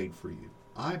all prayed for you.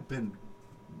 I've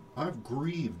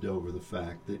grieved over the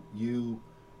fact that you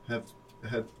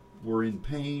were in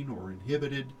pain or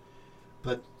inhibited,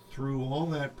 but through all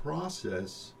that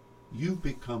process, you've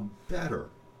become better,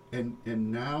 and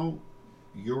now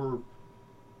you're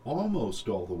almost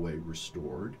all the way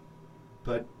restored,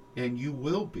 and you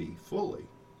will be fully.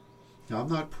 Now, I'm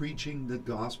not preaching the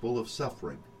gospel of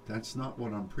suffering. That's not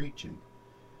what I'm preaching.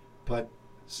 But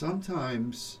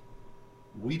sometimes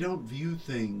we don't view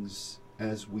things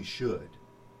as we should.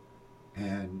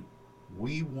 And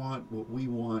we want what we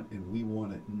want, and we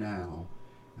want it now.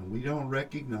 And we don't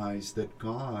recognize that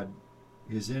God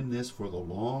is in this for the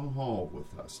long haul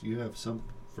with us. Do you have some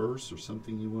verse or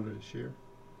something you wanted to share?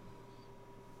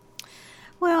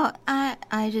 Well,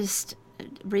 I just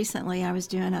recently I was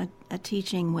doing a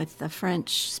teaching with the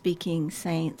French-speaking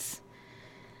saints,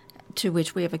 to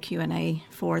which we have a Q&A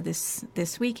for this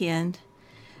weekend.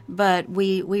 But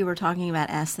we were talking about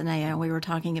asthenia. We were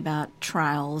talking about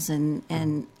trials and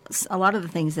a lot of the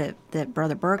things that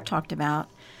Brother Burke talked about.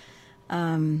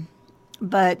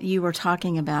 But you were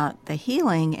talking about the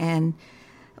healing, and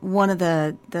one of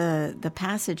the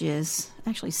passages,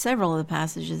 actually several of the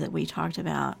passages that we talked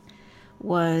about,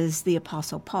 was the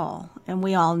Apostle Paul. And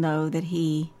we all know that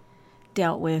he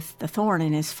dealt with the thorn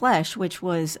in his flesh, which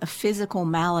was a physical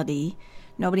malady.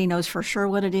 Nobody knows for sure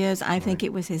what it is. I think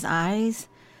it was his eyes.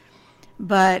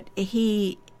 But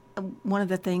one of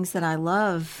the things that I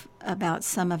love about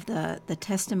some of the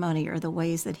testimony or the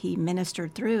ways that he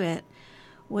ministered through it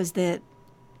was that,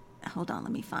 hold on,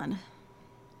 let me find.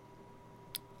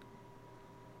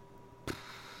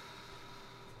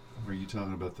 Are you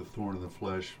talking about the thorn in the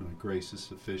flesh? My grace is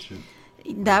sufficient.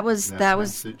 That was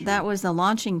the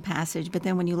launching passage. But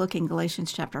then when you look in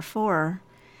Galatians chapter 4,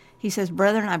 he says,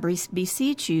 "Brethren, I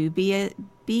beseech you,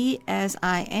 be as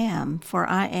I am, for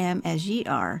I am as ye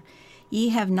are. Ye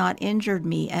have not injured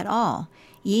me at all.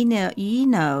 Ye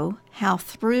know how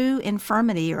through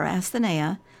infirmity or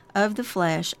asthenia of the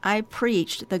flesh I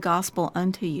preached the gospel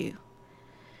unto you."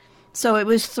 So it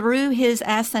was through his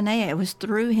asthenia, it was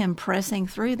through him pressing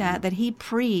through that he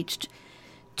preached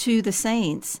to the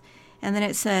saints. And then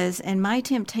it says, "And my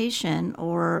temptation,"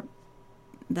 or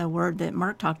the word that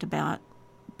Mark talked about,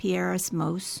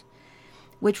 pierismos,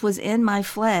 "which was in my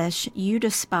flesh, you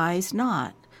despised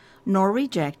not, nor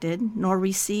rejected, nor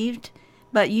received,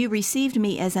 but you received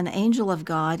me as an angel of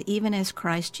God, even as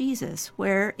Christ Jesus.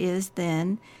 Where is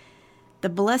then the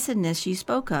blessedness you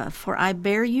spoke of? For I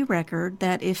bear you record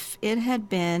that if it had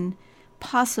been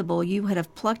possible, you would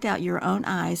have plucked out your own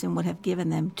eyes and would have given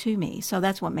them to me." So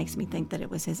that's what makes me think that it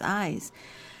was his eyes.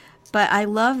 But I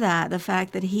love the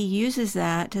fact that he uses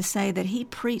that to say that he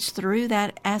preached through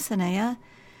that asthenia.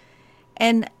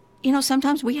 And,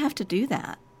 sometimes we have to do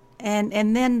that. And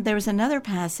then there's another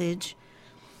passage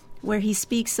where he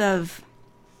speaks of,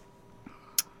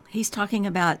 he's talking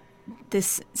about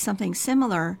this, something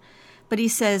similar, but he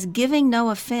says, "Giving no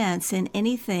offense in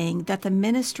anything, that the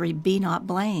ministry be not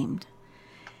blamed,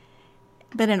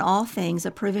 but in all things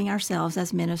approving ourselves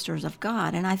as ministers of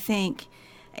God." And I think,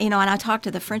 and I talked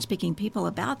to the French-speaking people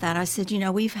about that. I said,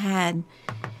 we've had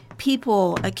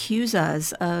people accuse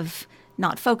us of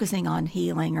not focusing on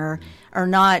healing or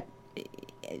not,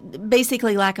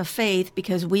 basically lack of faith,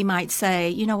 because we might say,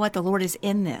 you know what, the Lord is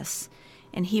in this,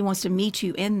 and he wants to meet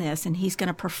you in this, and he's going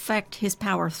to perfect his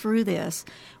power through this,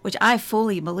 which I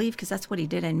fully believe, because that's what he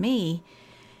did in me.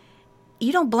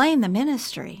 You don't blame the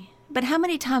ministry. But how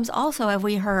many times also have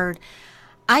we heard,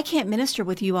 "I can't minister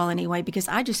with you all anyway because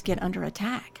I just get under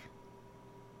attack"?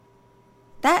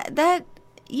 That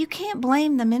you can't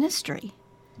blame the ministry.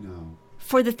 No.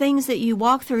 For the things that you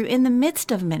walk through in the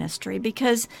midst of ministry,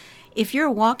 because if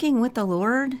you're walking with the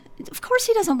Lord, of course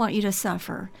he doesn't want you to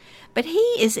suffer, but he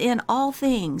is in all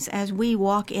things as we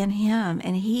walk in him,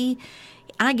 and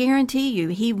I guarantee you,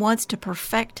 he wants to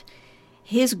perfect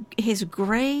his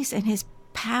grace and his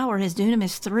power, his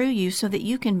dunamis through you, so that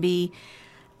you can be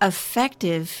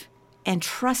effective and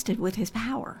trusted with his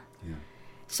power. Yeah.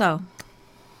 So.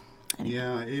 Anyway.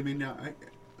 Yeah, I mean,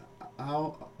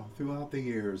 I'll throughout the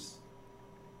years,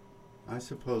 I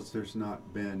suppose there's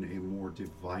not been a more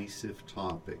divisive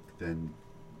topic than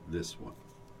this one,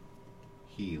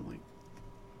 healing.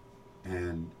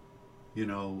 And,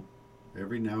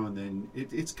 Every now and then,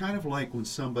 it's kind of like when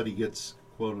somebody gets,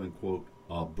 quote unquote,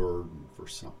 a burden for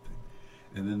something.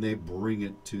 And then they bring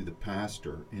it to the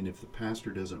pastor. And if the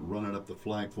pastor doesn't run it up the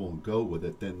flagpole and go with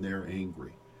it, then they're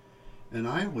angry. And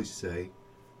I always say,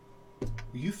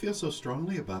 you feel so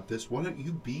strongly about this, why don't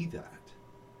you be that?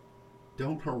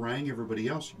 Don't harangue everybody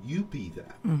else. You be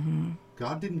that. Mm-hmm.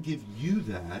 God didn't give you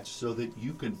that so that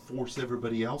you can force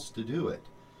everybody else to do it.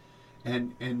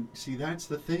 And see, that's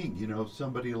the thing,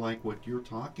 somebody like what you're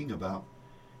talking about.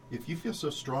 If you feel so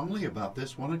strongly about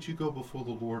this, why don't you go before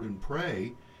the Lord and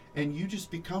pray, and you just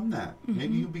become that. Mm-hmm.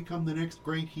 Maybe you become the next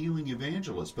great healing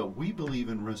evangelist. But we believe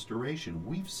in restoration.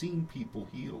 We've seen people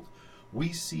healed.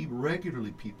 We see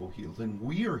regularly people healed, and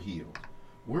we are healed.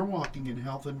 We're walking in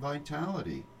health and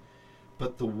vitality.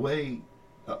 But the way,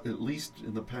 at least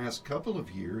in the past couple of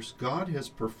years, God has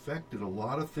perfected a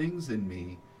lot of things in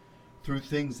me through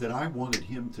things that I wanted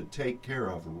him to take care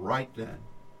of right then.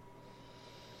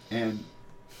 And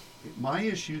my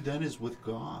issue then is with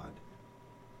God.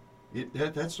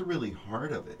 That's the really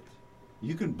heart of it.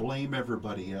 You can blame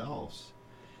everybody else.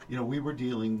 We were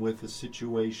dealing with a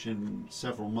situation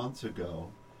several months ago,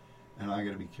 and I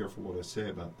got to be careful what I say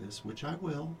about this, which I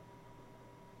will.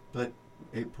 But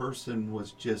a person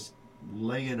was just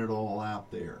laying it all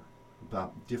out there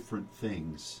about different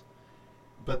things.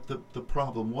 But the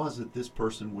problem was that this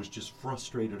person was just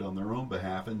frustrated on their own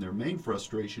behalf, and their main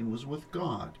frustration was with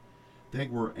God. They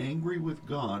were angry with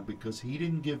God because he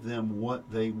didn't give them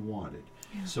what they wanted.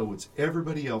 Yeah. So it's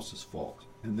everybody else's fault,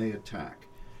 and they attack,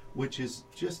 which is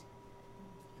just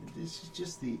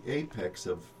the apex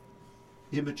of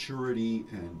immaturity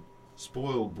and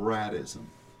spoiled brattism.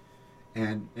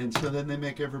 And so then they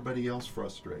make everybody else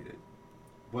frustrated.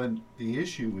 When the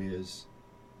issue is,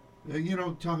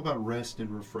 talk about rest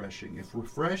and refreshing. If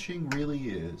refreshing really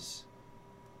is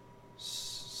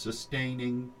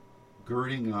sustaining,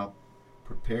 girding up,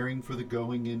 preparing for the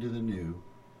going into the new,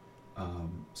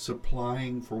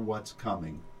 supplying for what's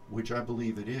coming, which I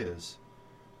believe it is,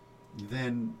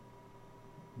 then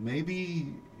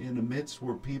maybe in the midst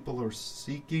where people are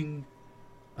seeking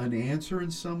an answer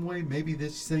in some way, maybe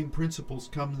these same principles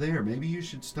come there. Maybe you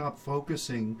should stop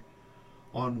focusing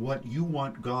on what you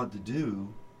want God to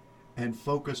do and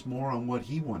focus more on what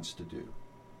he wants to do.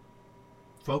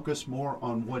 Focus more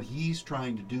on what he's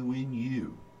trying to do in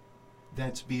you.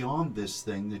 That's beyond this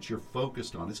thing that you're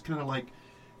focused on. It's kind of like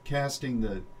casting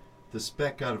the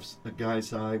speck out of a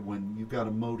guy's eye when you've got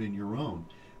a mote in your own.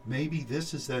 Maybe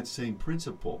this is that same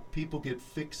principle. People get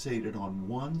fixated on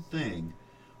one thing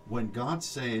when God's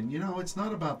saying, it's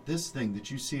not about this thing that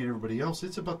you see in everybody else.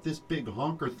 It's about this big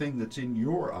honker thing that's in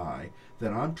your eye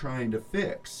that I'm trying to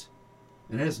fix.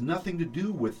 And it has nothing to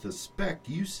do with the speck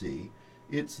you see.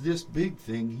 It's this big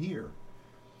thing here.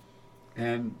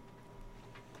 And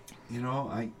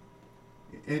and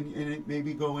it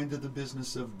maybe go into the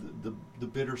business of the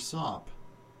bitter sop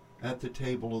at the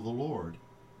table of the Lord.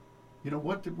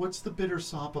 What's the bitter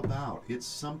sop about? It's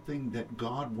something that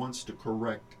God wants to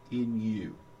correct in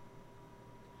you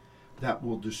that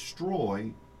will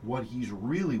destroy what he's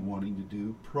really wanting to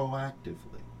do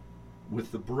proactively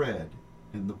with the bread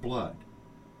and the blood.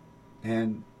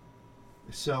 And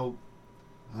so,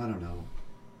 I don't know.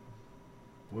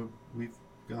 We've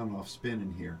gone off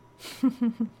spinning here.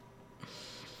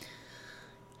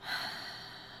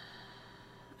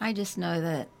 I just know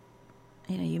that,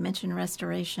 you mentioned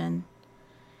restoration,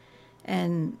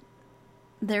 and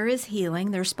there is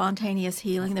healing. There's spontaneous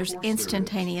healing. There's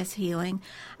instantaneous healing.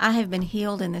 I have been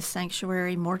healed in this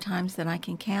sanctuary more times than I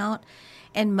can count,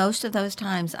 and most of those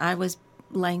times I was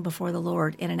laying before the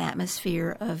Lord in an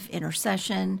atmosphere of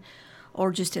intercession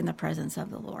or just in the presence of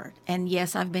the Lord. And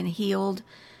yes, I've been healed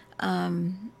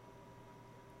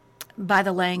by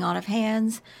the laying on of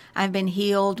hands. I've been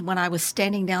healed when I was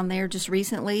standing down there just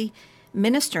recently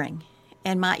ministering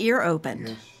and my ear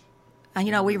opened.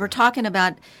 Yes. We were talking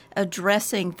about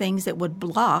addressing things that would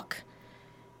block.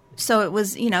 So it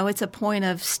was, it's a point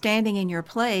of standing in your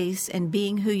place and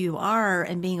being who you are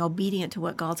and being obedient to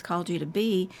what God's called you to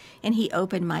be. And he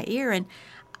opened my ear, and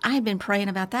I had been praying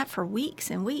about that for weeks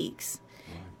and weeks.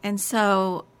 Right. And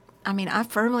so, I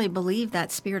firmly believe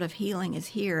that spirit of healing is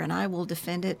here, and I will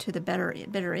defend it to the bitter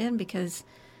end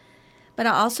but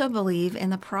I also believe in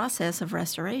the process of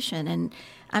restoration. And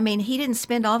he didn't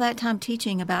spend all that time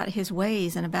teaching about his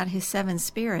ways and about his 7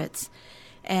 spirits.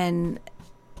 And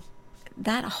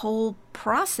that whole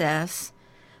process,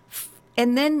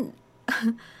 and then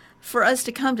for us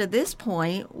to come to this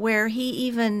point where he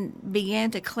even began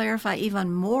to clarify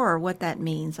even more what that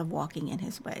means of walking in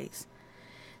his ways.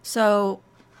 So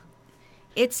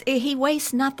He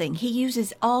wastes nothing. He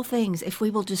uses all things if we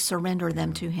will just surrender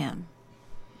them to him.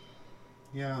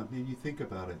 Yeah, and you think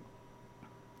about it.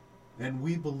 And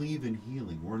we believe in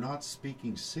healing. We're not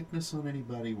speaking sickness on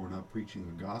anybody. We're not preaching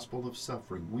the gospel of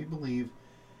suffering. We believe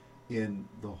in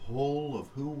the whole of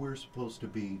who we're supposed to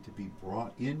be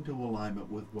brought into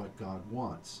alignment with what God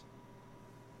wants.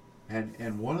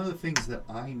 And one of the things that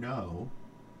I know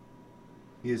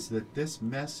is that this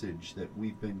message that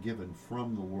we've been given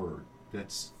from the Word,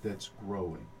 that's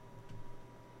growing,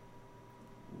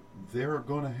 there are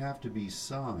going to have to be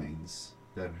signs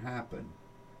that happen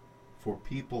for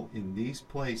people in these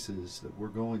places that we're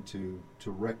going to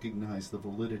recognize the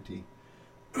validity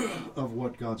of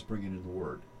what God's bringing in the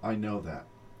Word. I know that.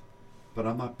 But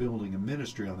I'm not building a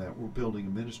ministry on that. We're building a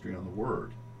ministry on the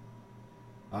Word.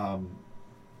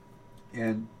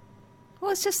 And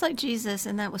well, it's just like Jesus,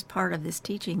 and that was part of this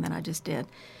teaching that I just did.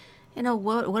 You know,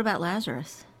 what about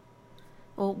Lazarus?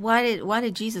 Well, why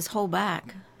did Jesus hold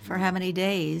back for how many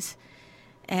days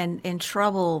and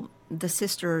trouble the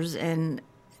sisters and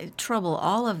trouble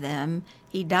all of them?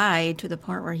 He died to the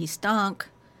point where he stunk.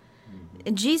 Mm-hmm.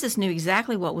 And Jesus knew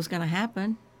exactly what was going to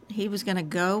happen. He was going to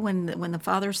go when the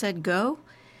Father said go,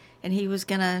 and he was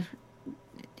going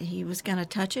to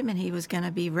touch him, and he was going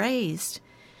to be raised.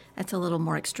 That's a little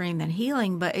more extreme than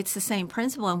healing, but it's the same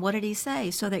principle. And what did he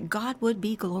say? So that God would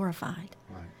be glorified.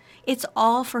 Right. It's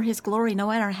all for his glory, no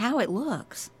matter how it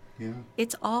looks. Yeah.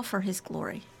 It's all for his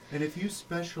glory. And if you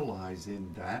specialize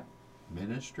in that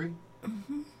ministry,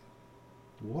 mm-hmm.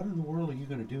 what in the world are you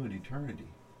going to do in eternity?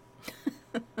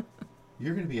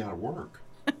 You're going to be out of work,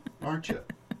 aren't you?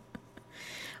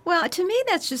 Well, to me,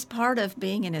 that's just part of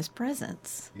being in his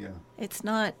presence. Yeah. It's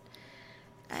not...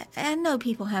 I know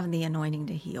people having the anointing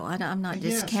to heal. I'm not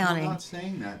discounting. I'm not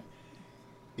saying that.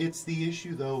 It's the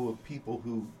issue, though, of people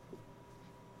who...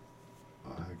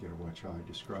 I gotta watch how I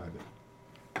describe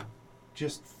it.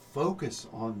 Just focus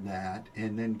on that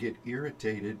and then get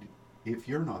irritated if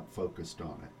you're not focused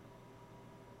on it.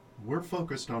 We're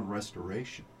focused on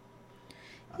restoration.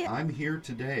 Yeah. I'm here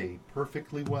today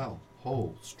perfectly well,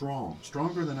 whole, strong,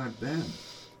 stronger than I've been.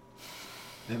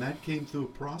 And that came through a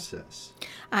process.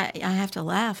 I have to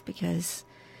laugh because,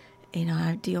 you know,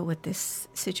 I deal with this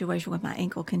situation with my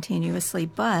ankle continuously,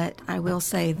 but I will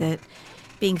say that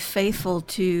being faithful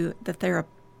to the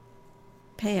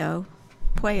therapeo,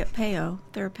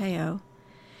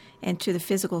 and to the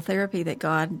physical therapy that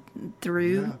God,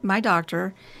 through my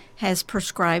doctor, has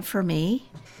prescribed for me,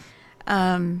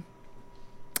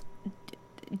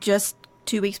 just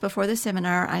 2 weeks before the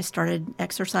seminar, I started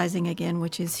exercising again,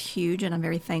 which is huge, and I'm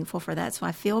very thankful for that. So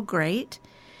I feel great.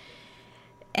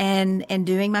 And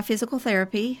doing my physical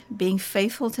therapy, being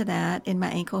faithful to that, and my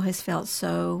ankle has felt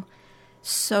so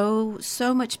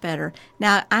much better.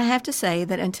 Now, I have to say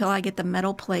that until I get the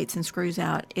metal plates and screws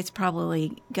out, it's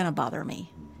probably going to bother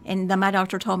me. And my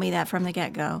doctor told me that from the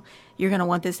get-go. You're going to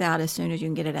want this out as soon as you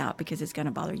can get it out because it's going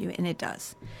to bother you, and it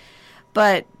does.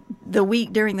 But the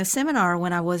week during the seminar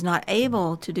when I was not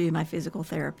able to do my physical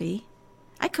therapy,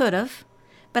 I could have,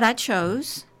 but I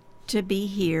chose to be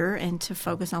here and to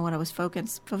focus on what I was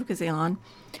focusing on,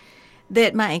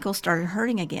 that my ankle started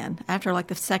hurting again after like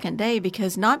the second day,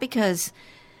 not because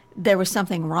there was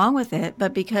something wrong with it,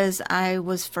 but because I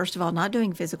was, first of all, not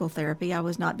doing physical therapy. I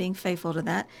was not being faithful to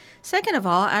that. Second of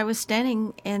all, I was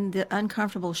standing in the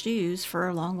uncomfortable shoes for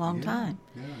a long time.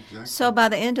 Yeah, exactly. So by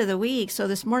the end of the week, so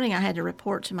this morning I had to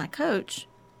report to my coach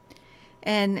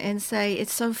and say,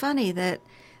 it's so funny that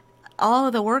all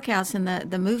of the workouts and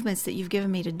the movements that you've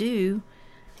given me to do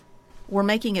were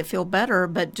making it feel better,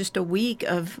 but just a week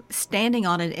of standing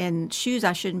on it in shoes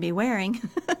I shouldn't be wearing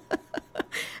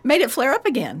made it flare up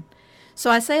again. So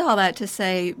I say all that to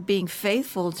say being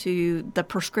faithful to the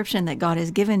prescription that God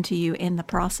has given to you in the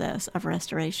process of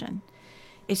restoration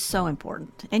is so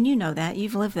important. And you know that.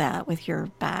 You've lived that with your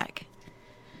back.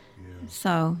 Yeah.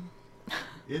 So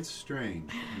it's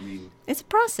strange. I mean, it's a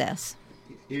process.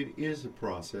 It is a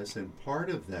process, and part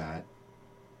of that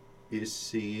is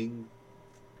seeing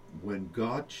when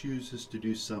God chooses to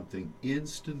do something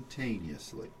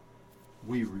instantaneously,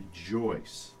 we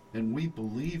rejoice and we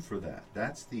believe for that.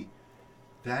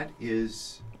 That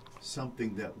is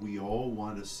something that we all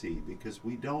want to see, because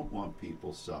we don't want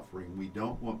people suffering. We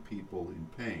don't want people in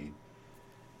pain.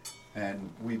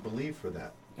 And we believe for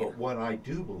that. But what I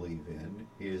do believe in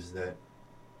is that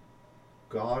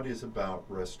God is about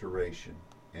restoration,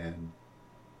 and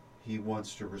He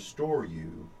wants to restore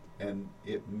you. And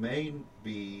it may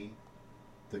be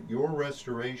that your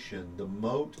restoration, the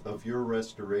mote of your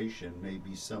restoration, may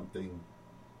be something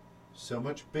so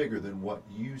much bigger than what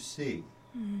you see.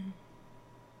 Mm.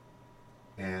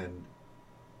 And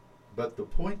But the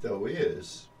point, though,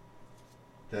 is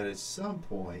that at some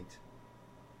point,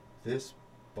 this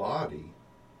body,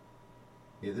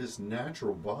 this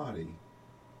natural body,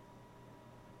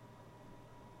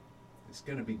 is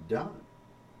going to be done.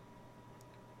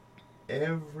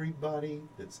 Everybody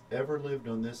that's ever lived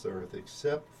on this earth,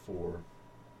 except for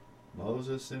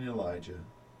Moses and Elijah.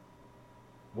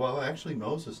 Well, actually,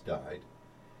 Moses died.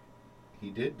 He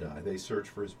did die. They searched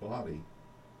for his body.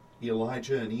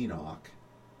 Elijah and Enoch.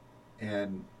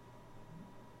 And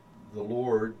the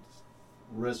Lord's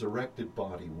resurrected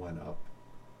body went up.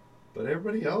 But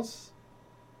everybody else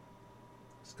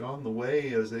has gone the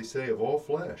way, as they say, of all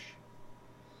flesh.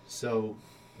 So,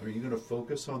 are you going to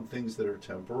focus on things that are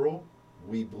temporal?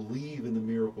 We believe in the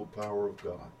miracle power of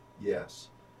God. Yes.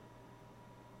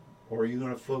 Or are you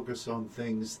going to focus on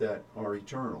things that are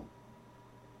eternal?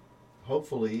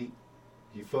 Hopefully,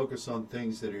 you focus on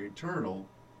things that are eternal,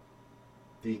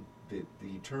 the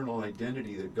eternal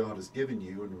identity that God has given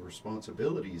you and the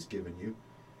responsibility He's given you,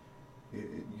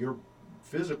 your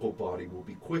physical body will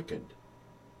be quickened.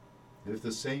 If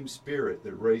the same Spirit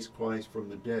that raised Christ from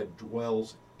the dead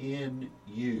dwells in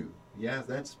you, yeah,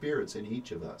 that Spirit's in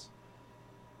each of us,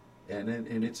 and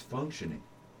it's functioning,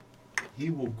 He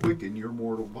will quicken your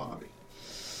mortal body.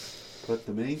 But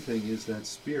the main thing is that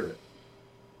Spirit.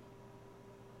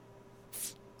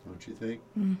 Don't you think?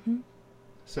 Mm-hmm.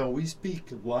 So we speak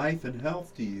life and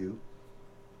health to you.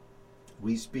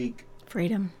 We speak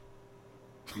freedom.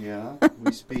 Yeah,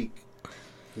 we speak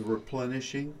the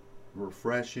replenishing,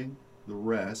 refreshing, the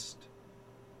rest.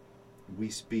 We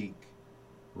speak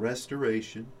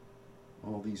restoration.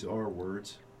 All these are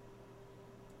words.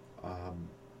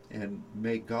 And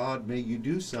may you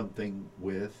do something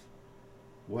with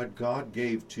what God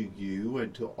gave to you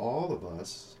and to all of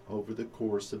us over the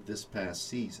course of this past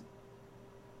season,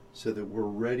 so that we're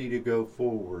ready to go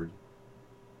forward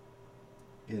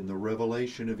in the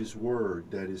revelation of His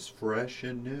Word that is fresh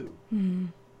and new. Mm.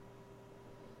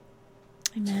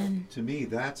 Amen. To me,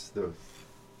 that's the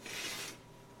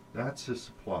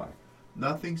supply.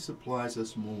 Nothing supplies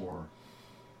us more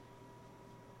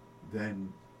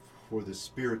than for the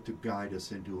Spirit to guide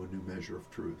us into a new measure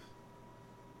of truth.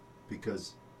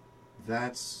 Because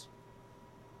that's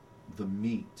the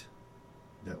meat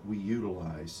that we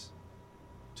utilize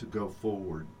to go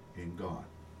forward in God.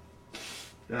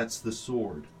 That's the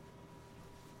sword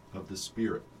of the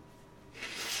Spirit.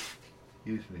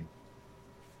 Excuse me.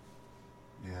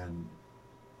 And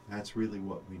that's really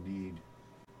what we need.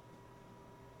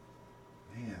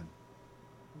 Man,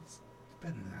 it's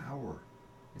been an hour.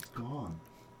 It's gone.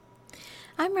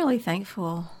 I'm really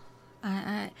thankful.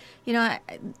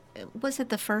 Was it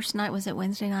the first night? Was it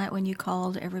Wednesday night when you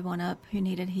called everyone up who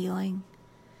needed healing?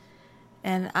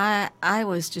 And I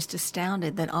was just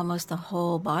astounded that almost the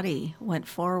whole body went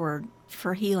forward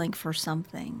for healing for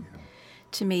something. Yeah.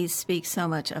 To me, speaks so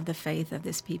much of the faith of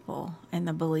this people and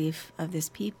the belief of this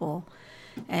people.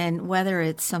 And whether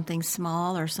it's something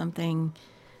small or something,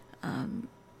 a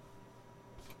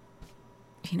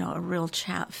real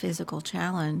physical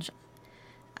challenge,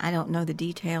 I don't know the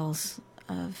details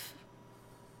of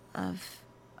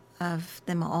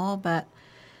them all, but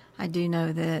I do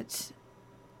know that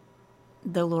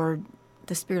the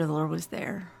Spirit of the Lord was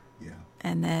there. Yeah.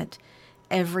 And that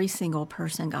every single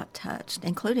person got touched,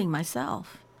 including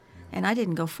myself. Yeah. And I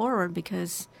didn't go forward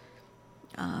because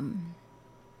I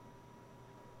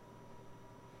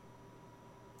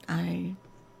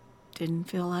didn't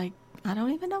feel like, I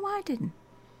don't even know why I didn't.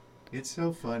 It's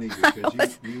so funny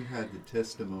because you had the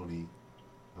testimony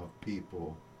of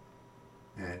people,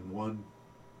 and one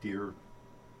dear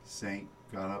saint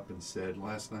got up and said,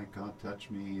 "Last night God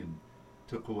touched me and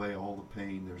took away all the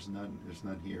pain. There's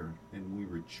none here," and we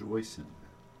rejoice in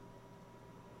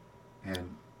that.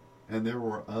 And there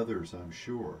were others, I'm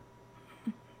sure.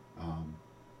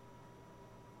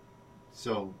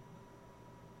 So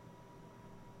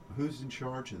who's in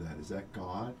charge of that? Is that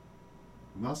God?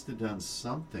 We must have done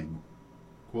something,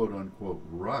 quote unquote,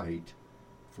 right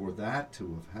for that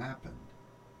to have happened.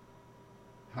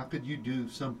 How could you do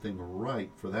something right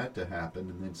for that to happen,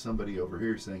 and then somebody over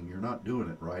here saying you're not doing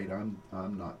it right? I'm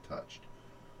not touched.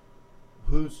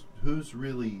 Who's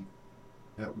really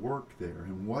at work there,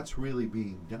 and what's really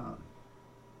being done?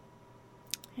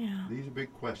 Yeah. These are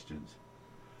big questions.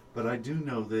 But I do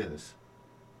know this,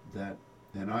 that,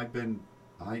 and I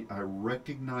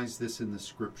recognize this in the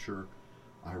Scripture.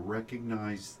 I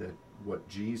recognize that what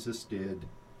Jesus did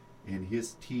in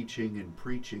His teaching and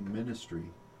preaching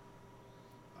ministry.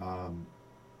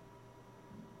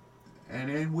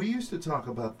 And we used to talk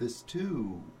about this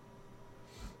too.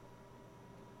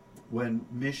 when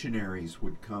missionaries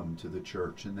would come to the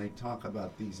church and they talk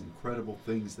about these incredible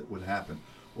things that would happen,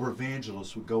 or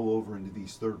evangelists would go over into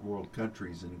these third world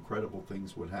countries and incredible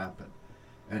things would happen,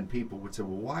 and people would say,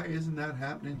 well, why isn't that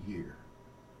happening here?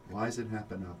 Why does it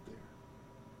happen out there?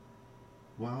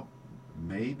 Well,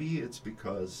 maybe it's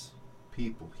because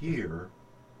people here,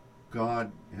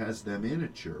 God has them in a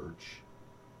church,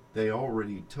 they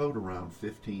already tote around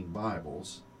 15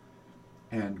 Bibles,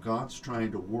 and God's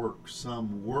trying to work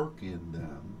some work in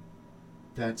them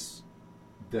that's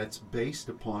based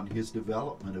upon his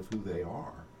development of who they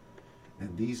are.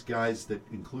 And these guys that,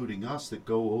 including us, that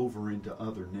go over into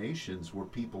other nations where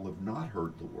people have not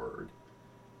heard the word,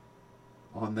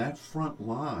 on that front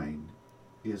line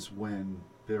is when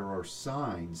there are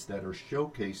signs that are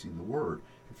showcasing the word.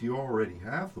 If you already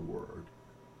have the word,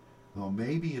 well,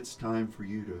 maybe it's time for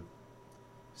you to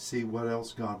see what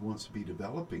else God wants to be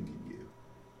developing in you.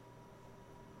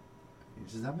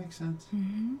 Does that make sense?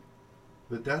 Mm-hmm.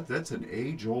 But that's an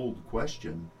age-old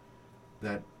question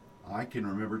that I can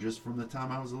remember just from the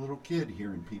time I was a little kid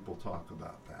hearing people talk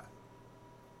about that.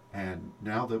 And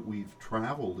now that we've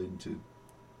traveled into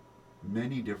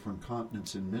many different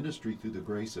continents in ministry through the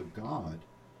grace of God,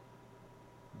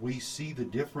 we see the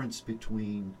difference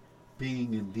between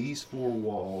being in these four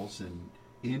walls and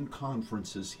in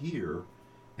conferences here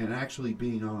and actually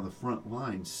being on the front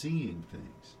line seeing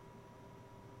things.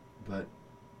 But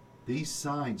these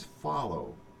signs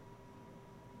follow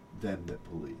them that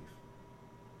believe.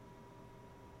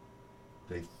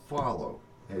 They follow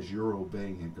as you're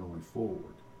obeying and going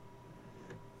forward.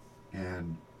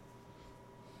 And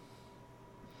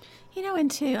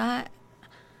and too,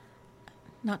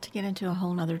 not to get into a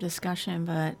whole nother discussion,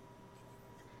 but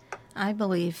I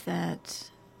believe that,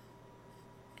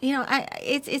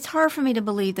 it's hard for me to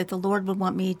believe that the Lord would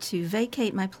want me to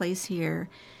vacate my place here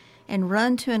and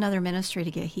run to another ministry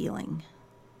to get healing.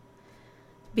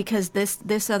 Because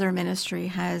this other ministry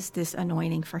has this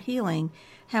anointing for healing.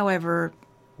 However...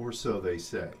 Or so they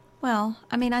say. Well,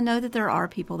 I know that there are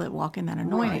people that walk in that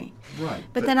anointing. Right.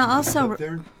 But then I also...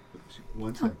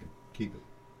 One second. Keep it.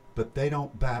 But they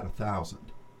don't bat 1,000.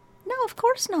 No, of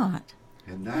course not.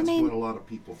 And that's what a lot of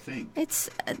people think. It's...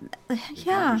 If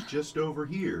I was just over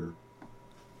here...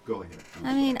 Go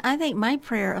ahead. I think my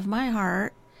prayer of my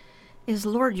heart is,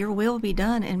 Lord, your will be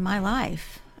done in my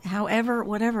life, however,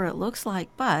 whatever it looks like.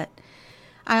 But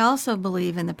I also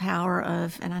believe in the power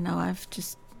of, and I know I've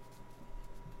just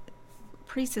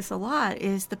preached this a lot,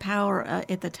 is the power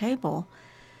at the table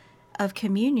of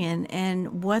communion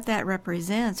and what that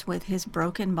represents with his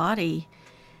broken body,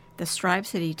 the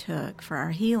stripes that he took for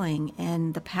our healing,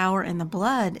 and the power in the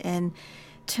blood. And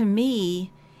to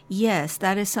me, yes,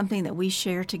 that is something that we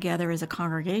share together as a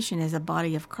congregation, as a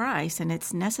body of Christ, and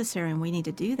it's necessary and we need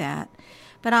to do that.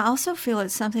 But I also feel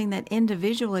it's something that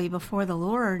individually before the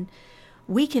Lord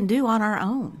we can do on our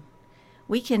own.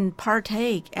 We can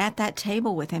partake at that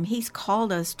table with him. He's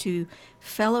called us to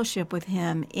fellowship with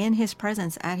him in his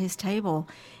presence at his table,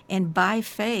 and by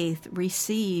faith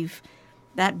receive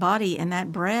that body and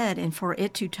that bread, and for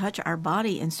it to touch our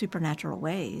body in supernatural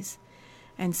ways.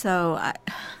 And so,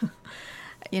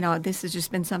 this has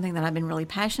just been something that I've been really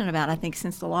passionate about, I think,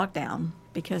 since the lockdown,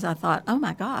 because I thought, oh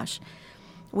my gosh,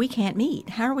 we can't meet.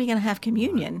 How are we going to have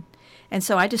communion? And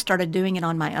so I just started doing it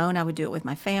on my own. I would do it with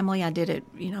my family. I did it,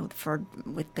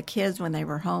 with the kids when they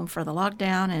were home for the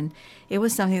lockdown. And it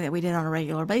was something that we did on a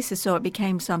regular basis. So it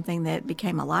became something that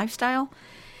became a lifestyle.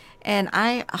 And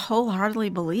I wholeheartedly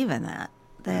believe in that.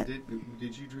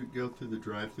 Did you go through the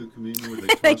drive-through communion where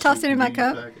they tossed it in my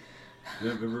cup? Packet?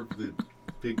 Remember the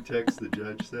big text the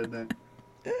judge said that?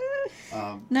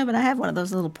 No, but I have one of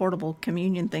those little portable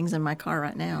communion things in my car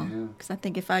right now. Because I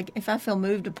think if I feel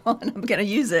moved upon, I'm going to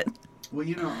use it. Well,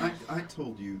 I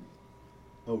told you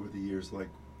over the years, like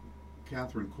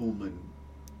Catherine Kuhlman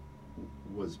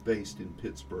was based in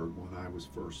Pittsburgh when I was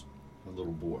first a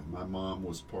little boy. My mom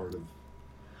was part of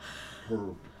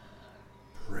her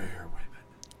prayer women.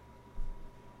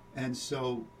 And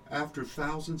so after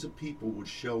thousands of people would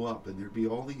show up and there'd be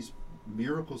all these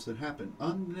miracles that happened,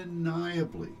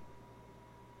 undeniably,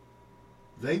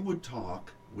 they would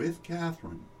talk with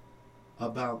Catherine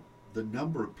about the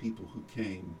number of people who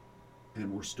came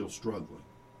and were still struggling,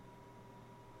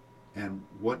 and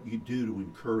what you do to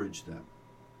encourage them.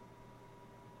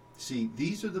 See,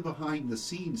 these are the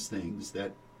behind-the-scenes things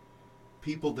that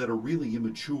people that are really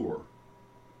immature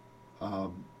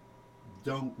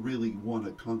don't really want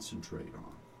to concentrate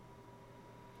on.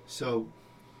 So,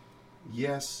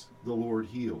 yes, the Lord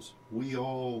heals. We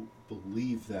all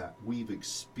believe that. We've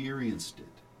experienced it.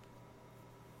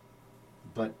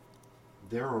 But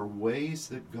there are ways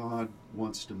that God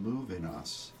wants to move in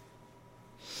us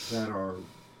that are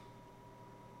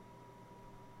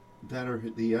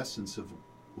the essence of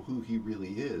who he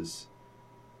really is.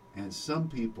 And some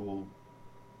people,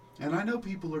 and I know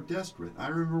people are desperate. I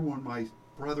remember when my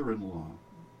brother-in-law,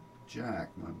 Jack,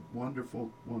 my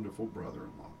wonderful, wonderful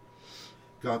brother-in-law,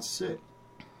 got sick.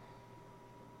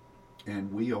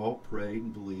 And we all prayed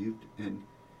and believed, and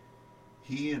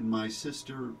he and my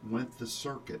sister went the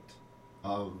circuit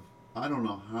of I don't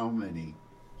know how many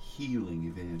healing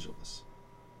evangelists.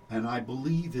 And I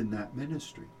believe in that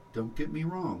ministry. Don't get me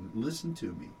wrong. Listen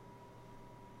to me.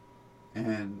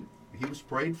 And he was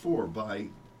prayed for by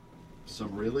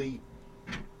some really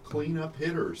clean-up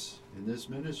hitters in this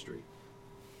ministry.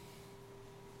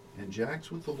 And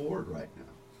Jack's with the Lord right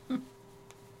now.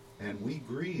 And we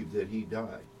grieve that he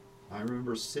died. I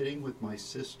remember sitting with my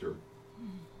sister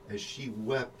as she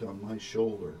wept on my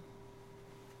shoulder.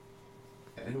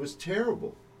 And it was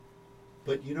terrible.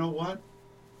 But you know what?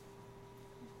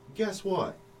 Guess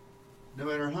what? No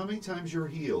matter how many times you're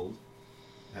healed,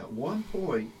 at one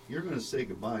point, you're going to say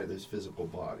goodbye to this physical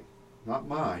body. Not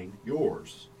mine,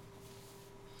 yours.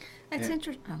 It's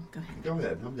interesting. Oh, go ahead. Go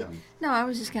ahead, I'm done. No, I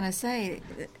was just going to say,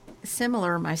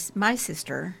 similar, my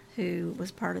sister, who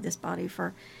was part of this body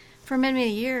for many,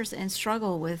 many years and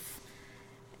struggled with,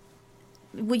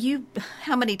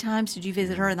 how many times did you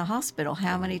visit her in the hospital?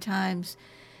 How many times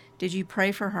did you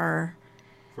pray for her?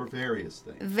 For various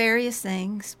things. Various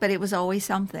things, but it was always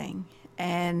something.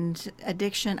 And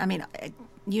addiction, I mean,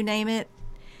 you name it.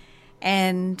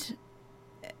 And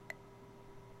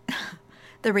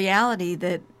the reality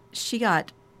that she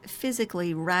got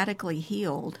physically radically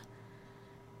healed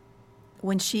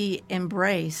when she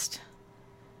embraced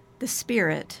the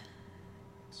spirit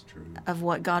of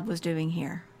what God was doing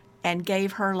here and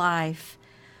gave her life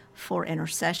for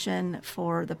intercession,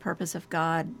 for the purpose of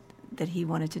God that he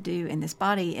wanted to do in this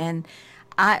body. And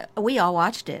we all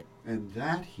watched it. And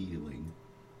that healing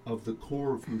of the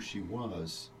core of who she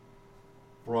was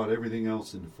brought everything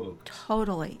else into focus.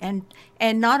 Totally.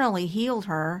 And not only healed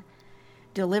her,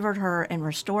 delivered her and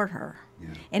restored her. Yeah.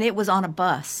 And it was on a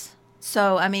bus.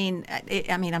 So, I mean,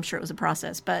 I'm sure it was a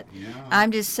process, but yeah,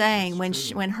 I'm just saying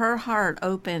when her heart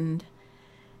opened,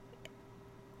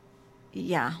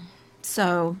 yeah.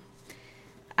 So,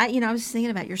 I was thinking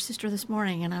about your sister this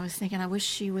morning, and I was thinking I wish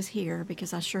she was here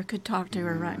because I sure could talk to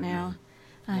her right now.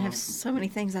 I have so many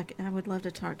things I would love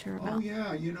to talk to her about. Oh,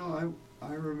 yeah.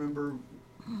 I remember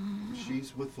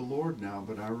she's with the Lord now,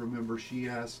 but I remember she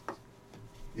asked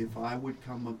if I would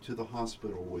come up to the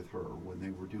hospital with her when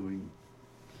they were doing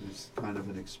this kind of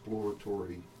an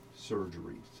exploratory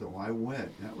surgery. So I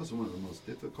went. That was one of the most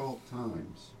difficult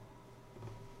times.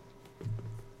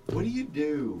 What do you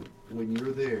do when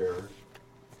you're there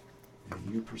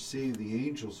and you perceive the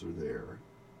angels are there?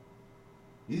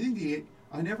 You think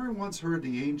I never once heard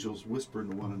the angels whispering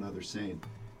to one another saying,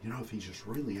 if he just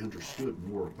really understood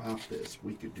more about this,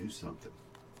 we could do something.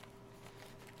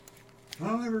 I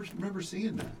don't ever remember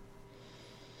seeing that.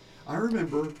 I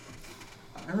remember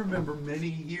many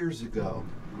years ago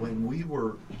when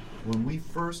we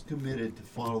first committed to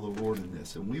follow the Lord in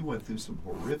this, and we went through some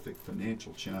horrific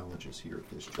financial challenges here at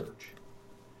this church.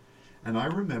 And I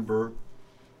remember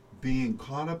being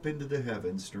caught up into the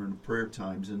heavens during prayer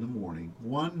times in the morning,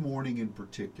 one morning in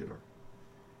particular.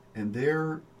 And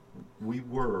there we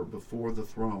were before the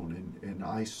throne, and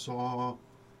I saw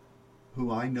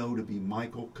who I know to be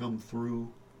Michael come through,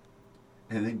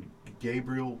 and then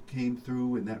Gabriel came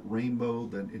through in that rainbow,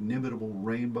 that inimitable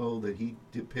rainbow that he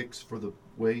depicts for the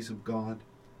ways of God.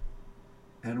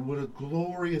 And what a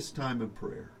glorious time of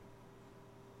prayer.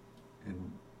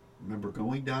 And remember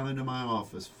going down into my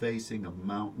office facing a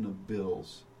mountain of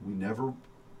bills. We never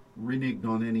reneged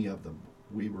on any of them.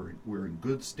 We're in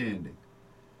good standing.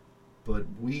 But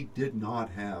we did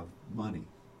not have money.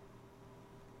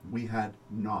 We had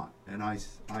not. And I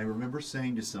remember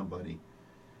saying to somebody,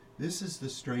 this is the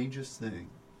strangest thing.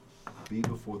 Be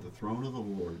before the throne of the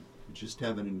Lord, and just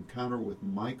have an encounter with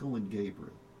Michael and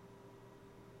Gabriel,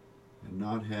 and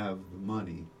not have the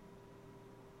money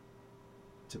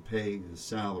to pay the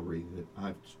salary that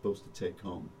I'm supposed to take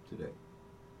home today.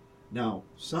 Now,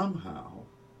 somehow,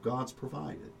 God's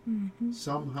provided. Mm-hmm.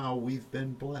 Somehow we've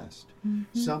been blessed.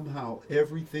 Mm-hmm. Somehow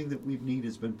everything that we need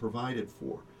has been provided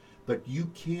for. But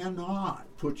you cannot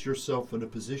put yourself in a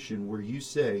position where you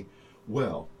say,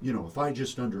 well, if I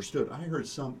just understood. I heard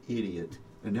some idiot,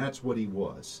 and that's what he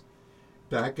was,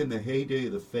 back in the heyday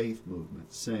of the faith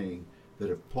movement, saying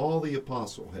that if Paul the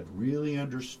Apostle had really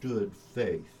understood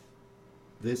faith,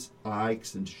 this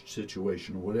Ike's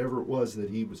situation, or whatever it was that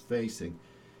he was facing,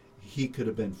 he could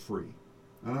have been free.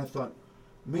 And I thought,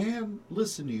 man,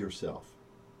 listen to yourself.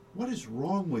 What is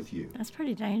wrong with you? That's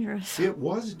pretty dangerous. It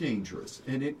was dangerous.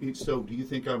 And so do you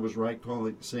think I was right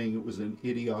saying it was an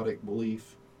idiotic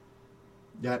belief?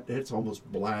 That's almost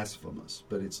blasphemous,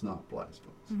 but it's not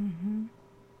blasphemous. Mm-hmm.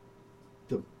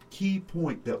 The key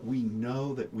point that we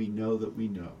know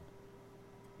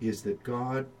is that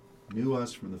God knew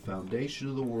us from the foundation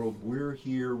of the world. We're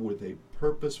here with a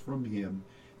purpose from Him.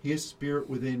 His Spirit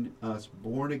within us,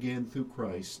 born again through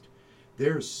Christ.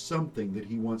 There's something that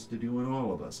He wants to do in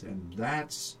all of us, and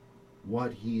that's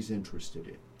what He's interested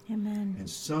in. Amen. And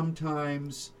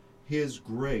sometimes His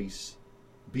grace,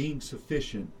 being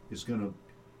sufficient, is going to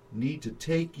need to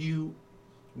take you.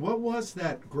 What was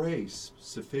that grace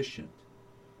sufficient?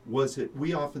 Was it,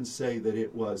 we often say that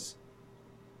it was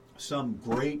some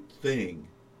great thing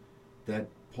that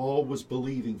Paul was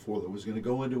believing for that was going to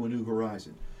go into a new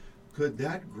horizon. Could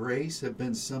that grace have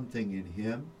been something in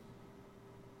him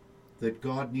that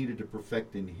God needed to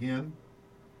perfect in him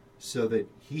so that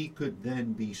he could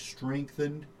then be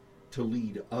strengthened to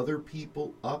lead other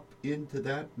people up into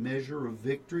that measure of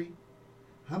victory?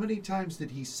 How many times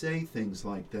did he say things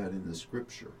like that in the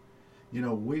scripture? You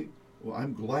know,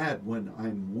 I'm glad when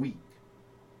I'm weak,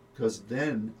 because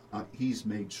then he's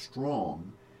made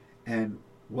strong. And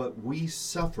what we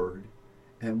suffered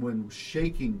and when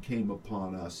shaking came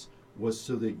upon us was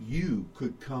so that you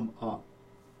could come up.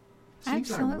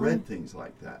 Seems I read things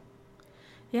like that.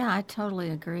 Yeah, I totally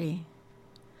agree.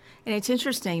 And it's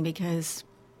interesting because,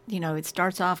 you know, it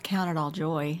starts off count it all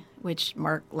joy, which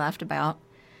Mark laughed about.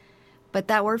 But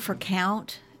that word for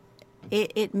count,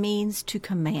 it means to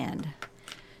command.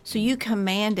 So you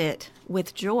command it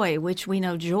with joy, which we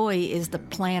know joy is the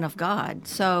plan of God.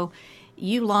 So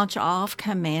you launch off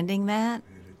commanding that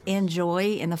in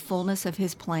joy, in the fullness of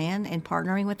His plan, and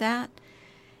partnering with that,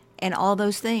 and all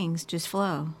those things just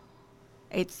flow.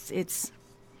 It's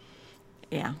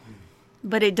yeah.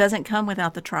 But it doesn't come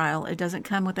without the trial. It doesn't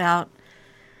come without,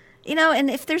 you know, and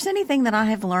if there's anything that I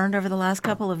have learned over the last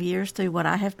couple of years through what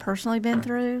I have personally been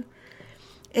through,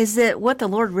 is that what the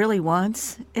Lord really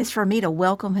wants is for me to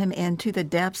welcome Him into the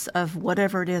depths of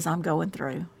whatever it is I'm going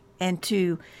through, and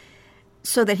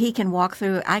so that He can walk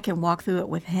through it. I can walk through it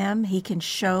with Him. He can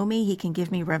show me. He can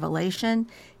give me revelation.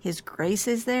 His grace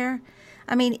is there.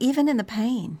 I mean, even in the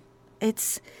pain,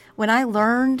 it's when I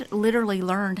literally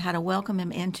learned how to welcome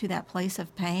Him into that place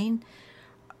of pain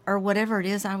or whatever it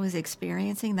is I was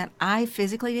experiencing that I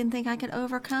physically didn't think I could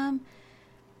overcome.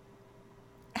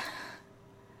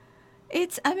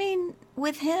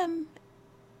 With Him,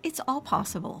 it's all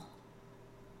possible.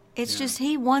 It's just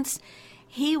He wants,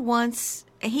 He wants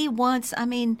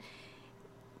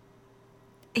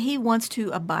to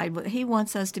abide with, He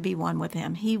wants us to be one with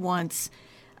Him. He wants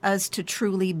us to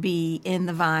truly be in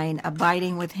the vine,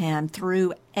 abiding with Him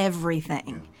through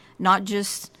everything, not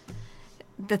just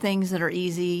the things that are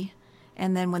easy.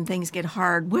 And then when things get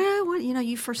hard, well,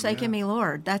 you've forsaken me,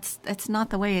 Lord. That's not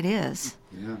the way it is.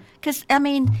 Because,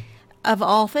 of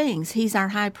all things, He's our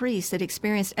high priest that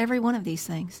experienced every one of these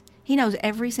things. He knows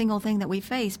every single thing that we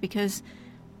face because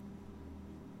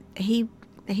He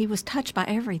was touched by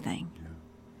everything.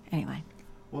 Anyway.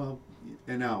 Well,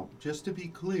 and now, just to be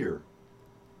clear,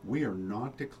 we are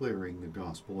not declaring the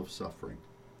gospel of suffering.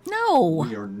 No.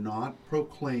 We are not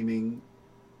proclaiming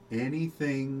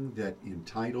anything that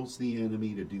entitles the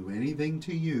enemy to do anything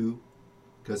to you,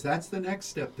 because that's the next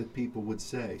step that people would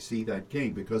say. See, that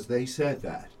came because they said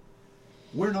that.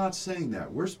 We're not saying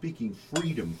that. We're speaking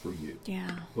freedom for you.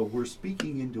 Yeah. But we're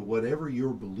speaking into whatever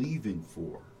you're believing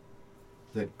for,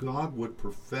 that God would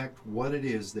perfect what it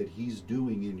is that He's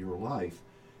doing in your life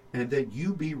and that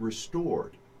you be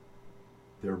restored.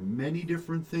 There are many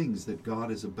different things that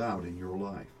God is about in your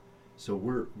life. So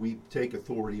we take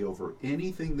authority over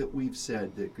anything that we've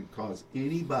said that could cause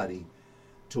anybody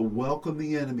to welcome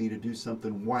the enemy to do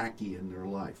something wacky in their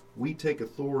life. We take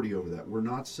authority over that. We're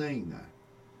not saying that.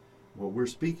 What we're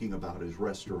speaking about is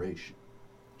restoration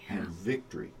and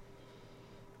victory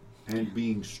and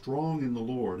being strong in the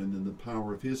Lord and in the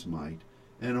power of His might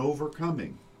and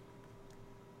overcoming.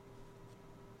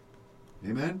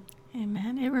 Amen?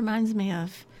 Amen. It reminds me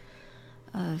of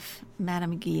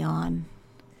Madame Guyon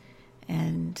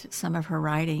and some of her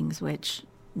writings, which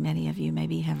many of you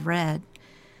maybe have read.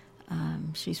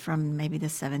 She's from maybe the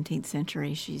 17th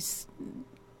century. She's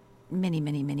many,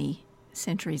 many, many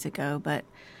centuries ago, but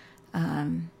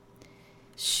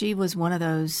she was one of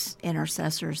those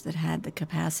intercessors that had the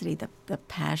capacity, the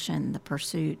passion, the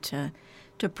pursuit to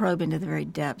probe into the very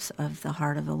depths of the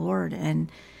heart of the Lord. And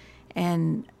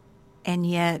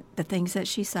yet the things that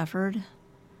she suffered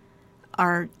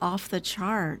are off the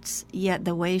charts, yet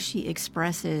the way she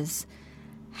expresses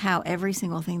how every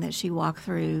single thing that she walked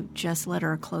through just led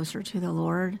her closer to the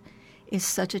Lord is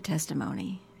such a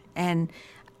testimony. And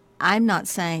I'm not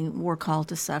saying we're called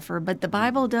to suffer, but the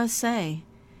Bible does say,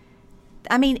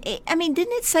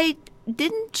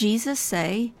 didn't Jesus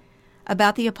say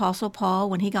about the Apostle Paul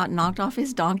when he got knocked off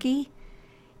his donkey?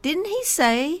 Didn't he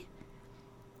say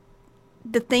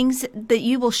the things that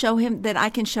you will show him, that I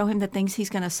can show him the things he's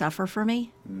going to suffer for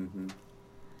me? Mm-hmm.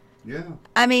 Yeah.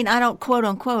 I mean, I don't quote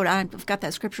unquote, I've got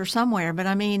that scripture somewhere, but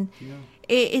I mean,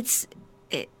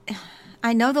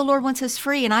 I know the Lord wants us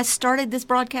free, and I started this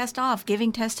broadcast off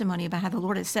giving testimony about how the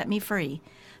Lord has set me free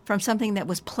from something that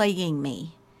was plaguing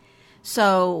me.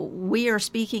 So we are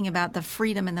speaking about the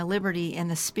freedom and the liberty and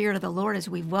the Spirit of the Lord as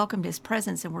we've welcomed His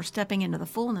presence, and we're stepping into the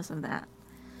fullness of that.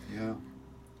 Yeah.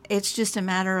 It's just a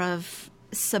matter of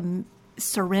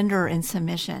surrender and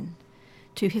submission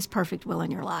to His perfect will in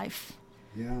your life.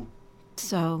 Yeah.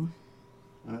 So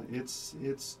it's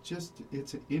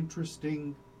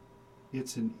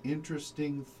an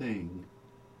interesting thing,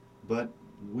 but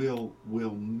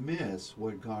we'll miss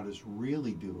what God is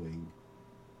really doing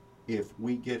if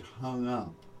we get hung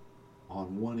up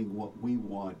on wanting what we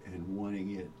want and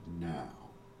wanting it now.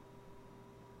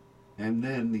 And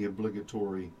then the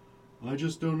obligatory, I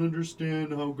just don't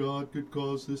understand how God could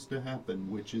cause this to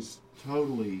happen, which is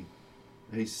totally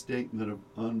a statement of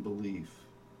unbelief.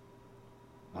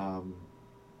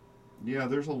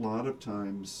 There's a lot of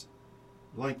times,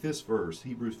 like this verse,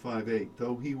 Hebrews 5:8,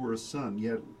 though he were a son,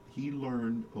 yet he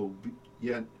learned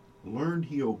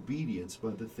he obedience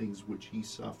by the things which he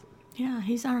suffered. yeah,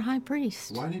 He's our high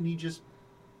priest. Why didn't he just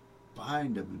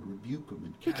bind them and rebuke them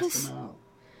and cast them out?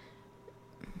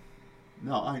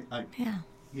 No,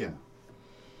 yeah.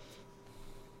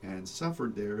 And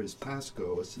suffered there is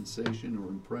pasco, a sensation or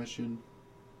impression,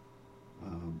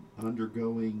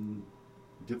 undergoing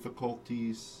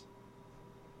difficulties,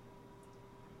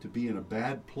 to be in a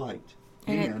bad plight,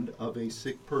 and of a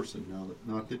sick person. Now,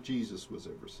 not that Jesus was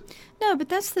ever sick. No, but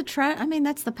that's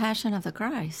that's the passion of the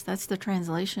Christ. That's the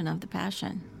translation of the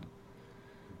passion. Yeah.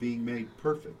 Being made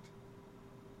perfect.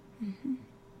 Mm-hmm.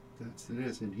 That's it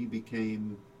is, and he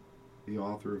became the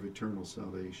author of eternal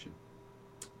salvation.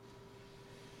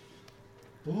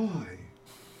 Boy,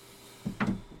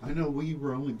 I know we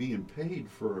were only being paid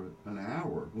for an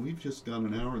hour. We've just got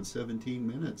an hour and 17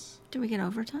 minutes. Do we get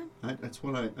overtime? That's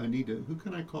what I need to... Who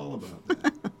can I call about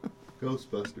that?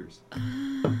 Ghostbusters.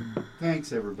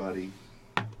 Thanks, everybody.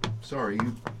 Sorry,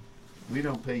 we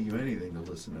don't pay you anything to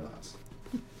listen to us.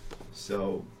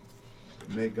 So,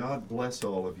 may God bless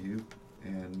all of you,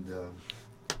 and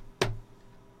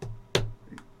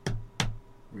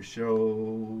we're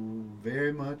so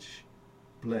very much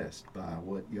blessed by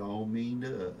what y'all mean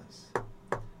to us.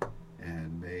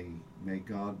 And may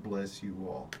God bless you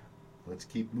all. Let's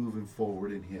keep moving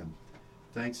forward in Him.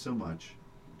 Thanks so much.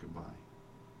 Goodbye.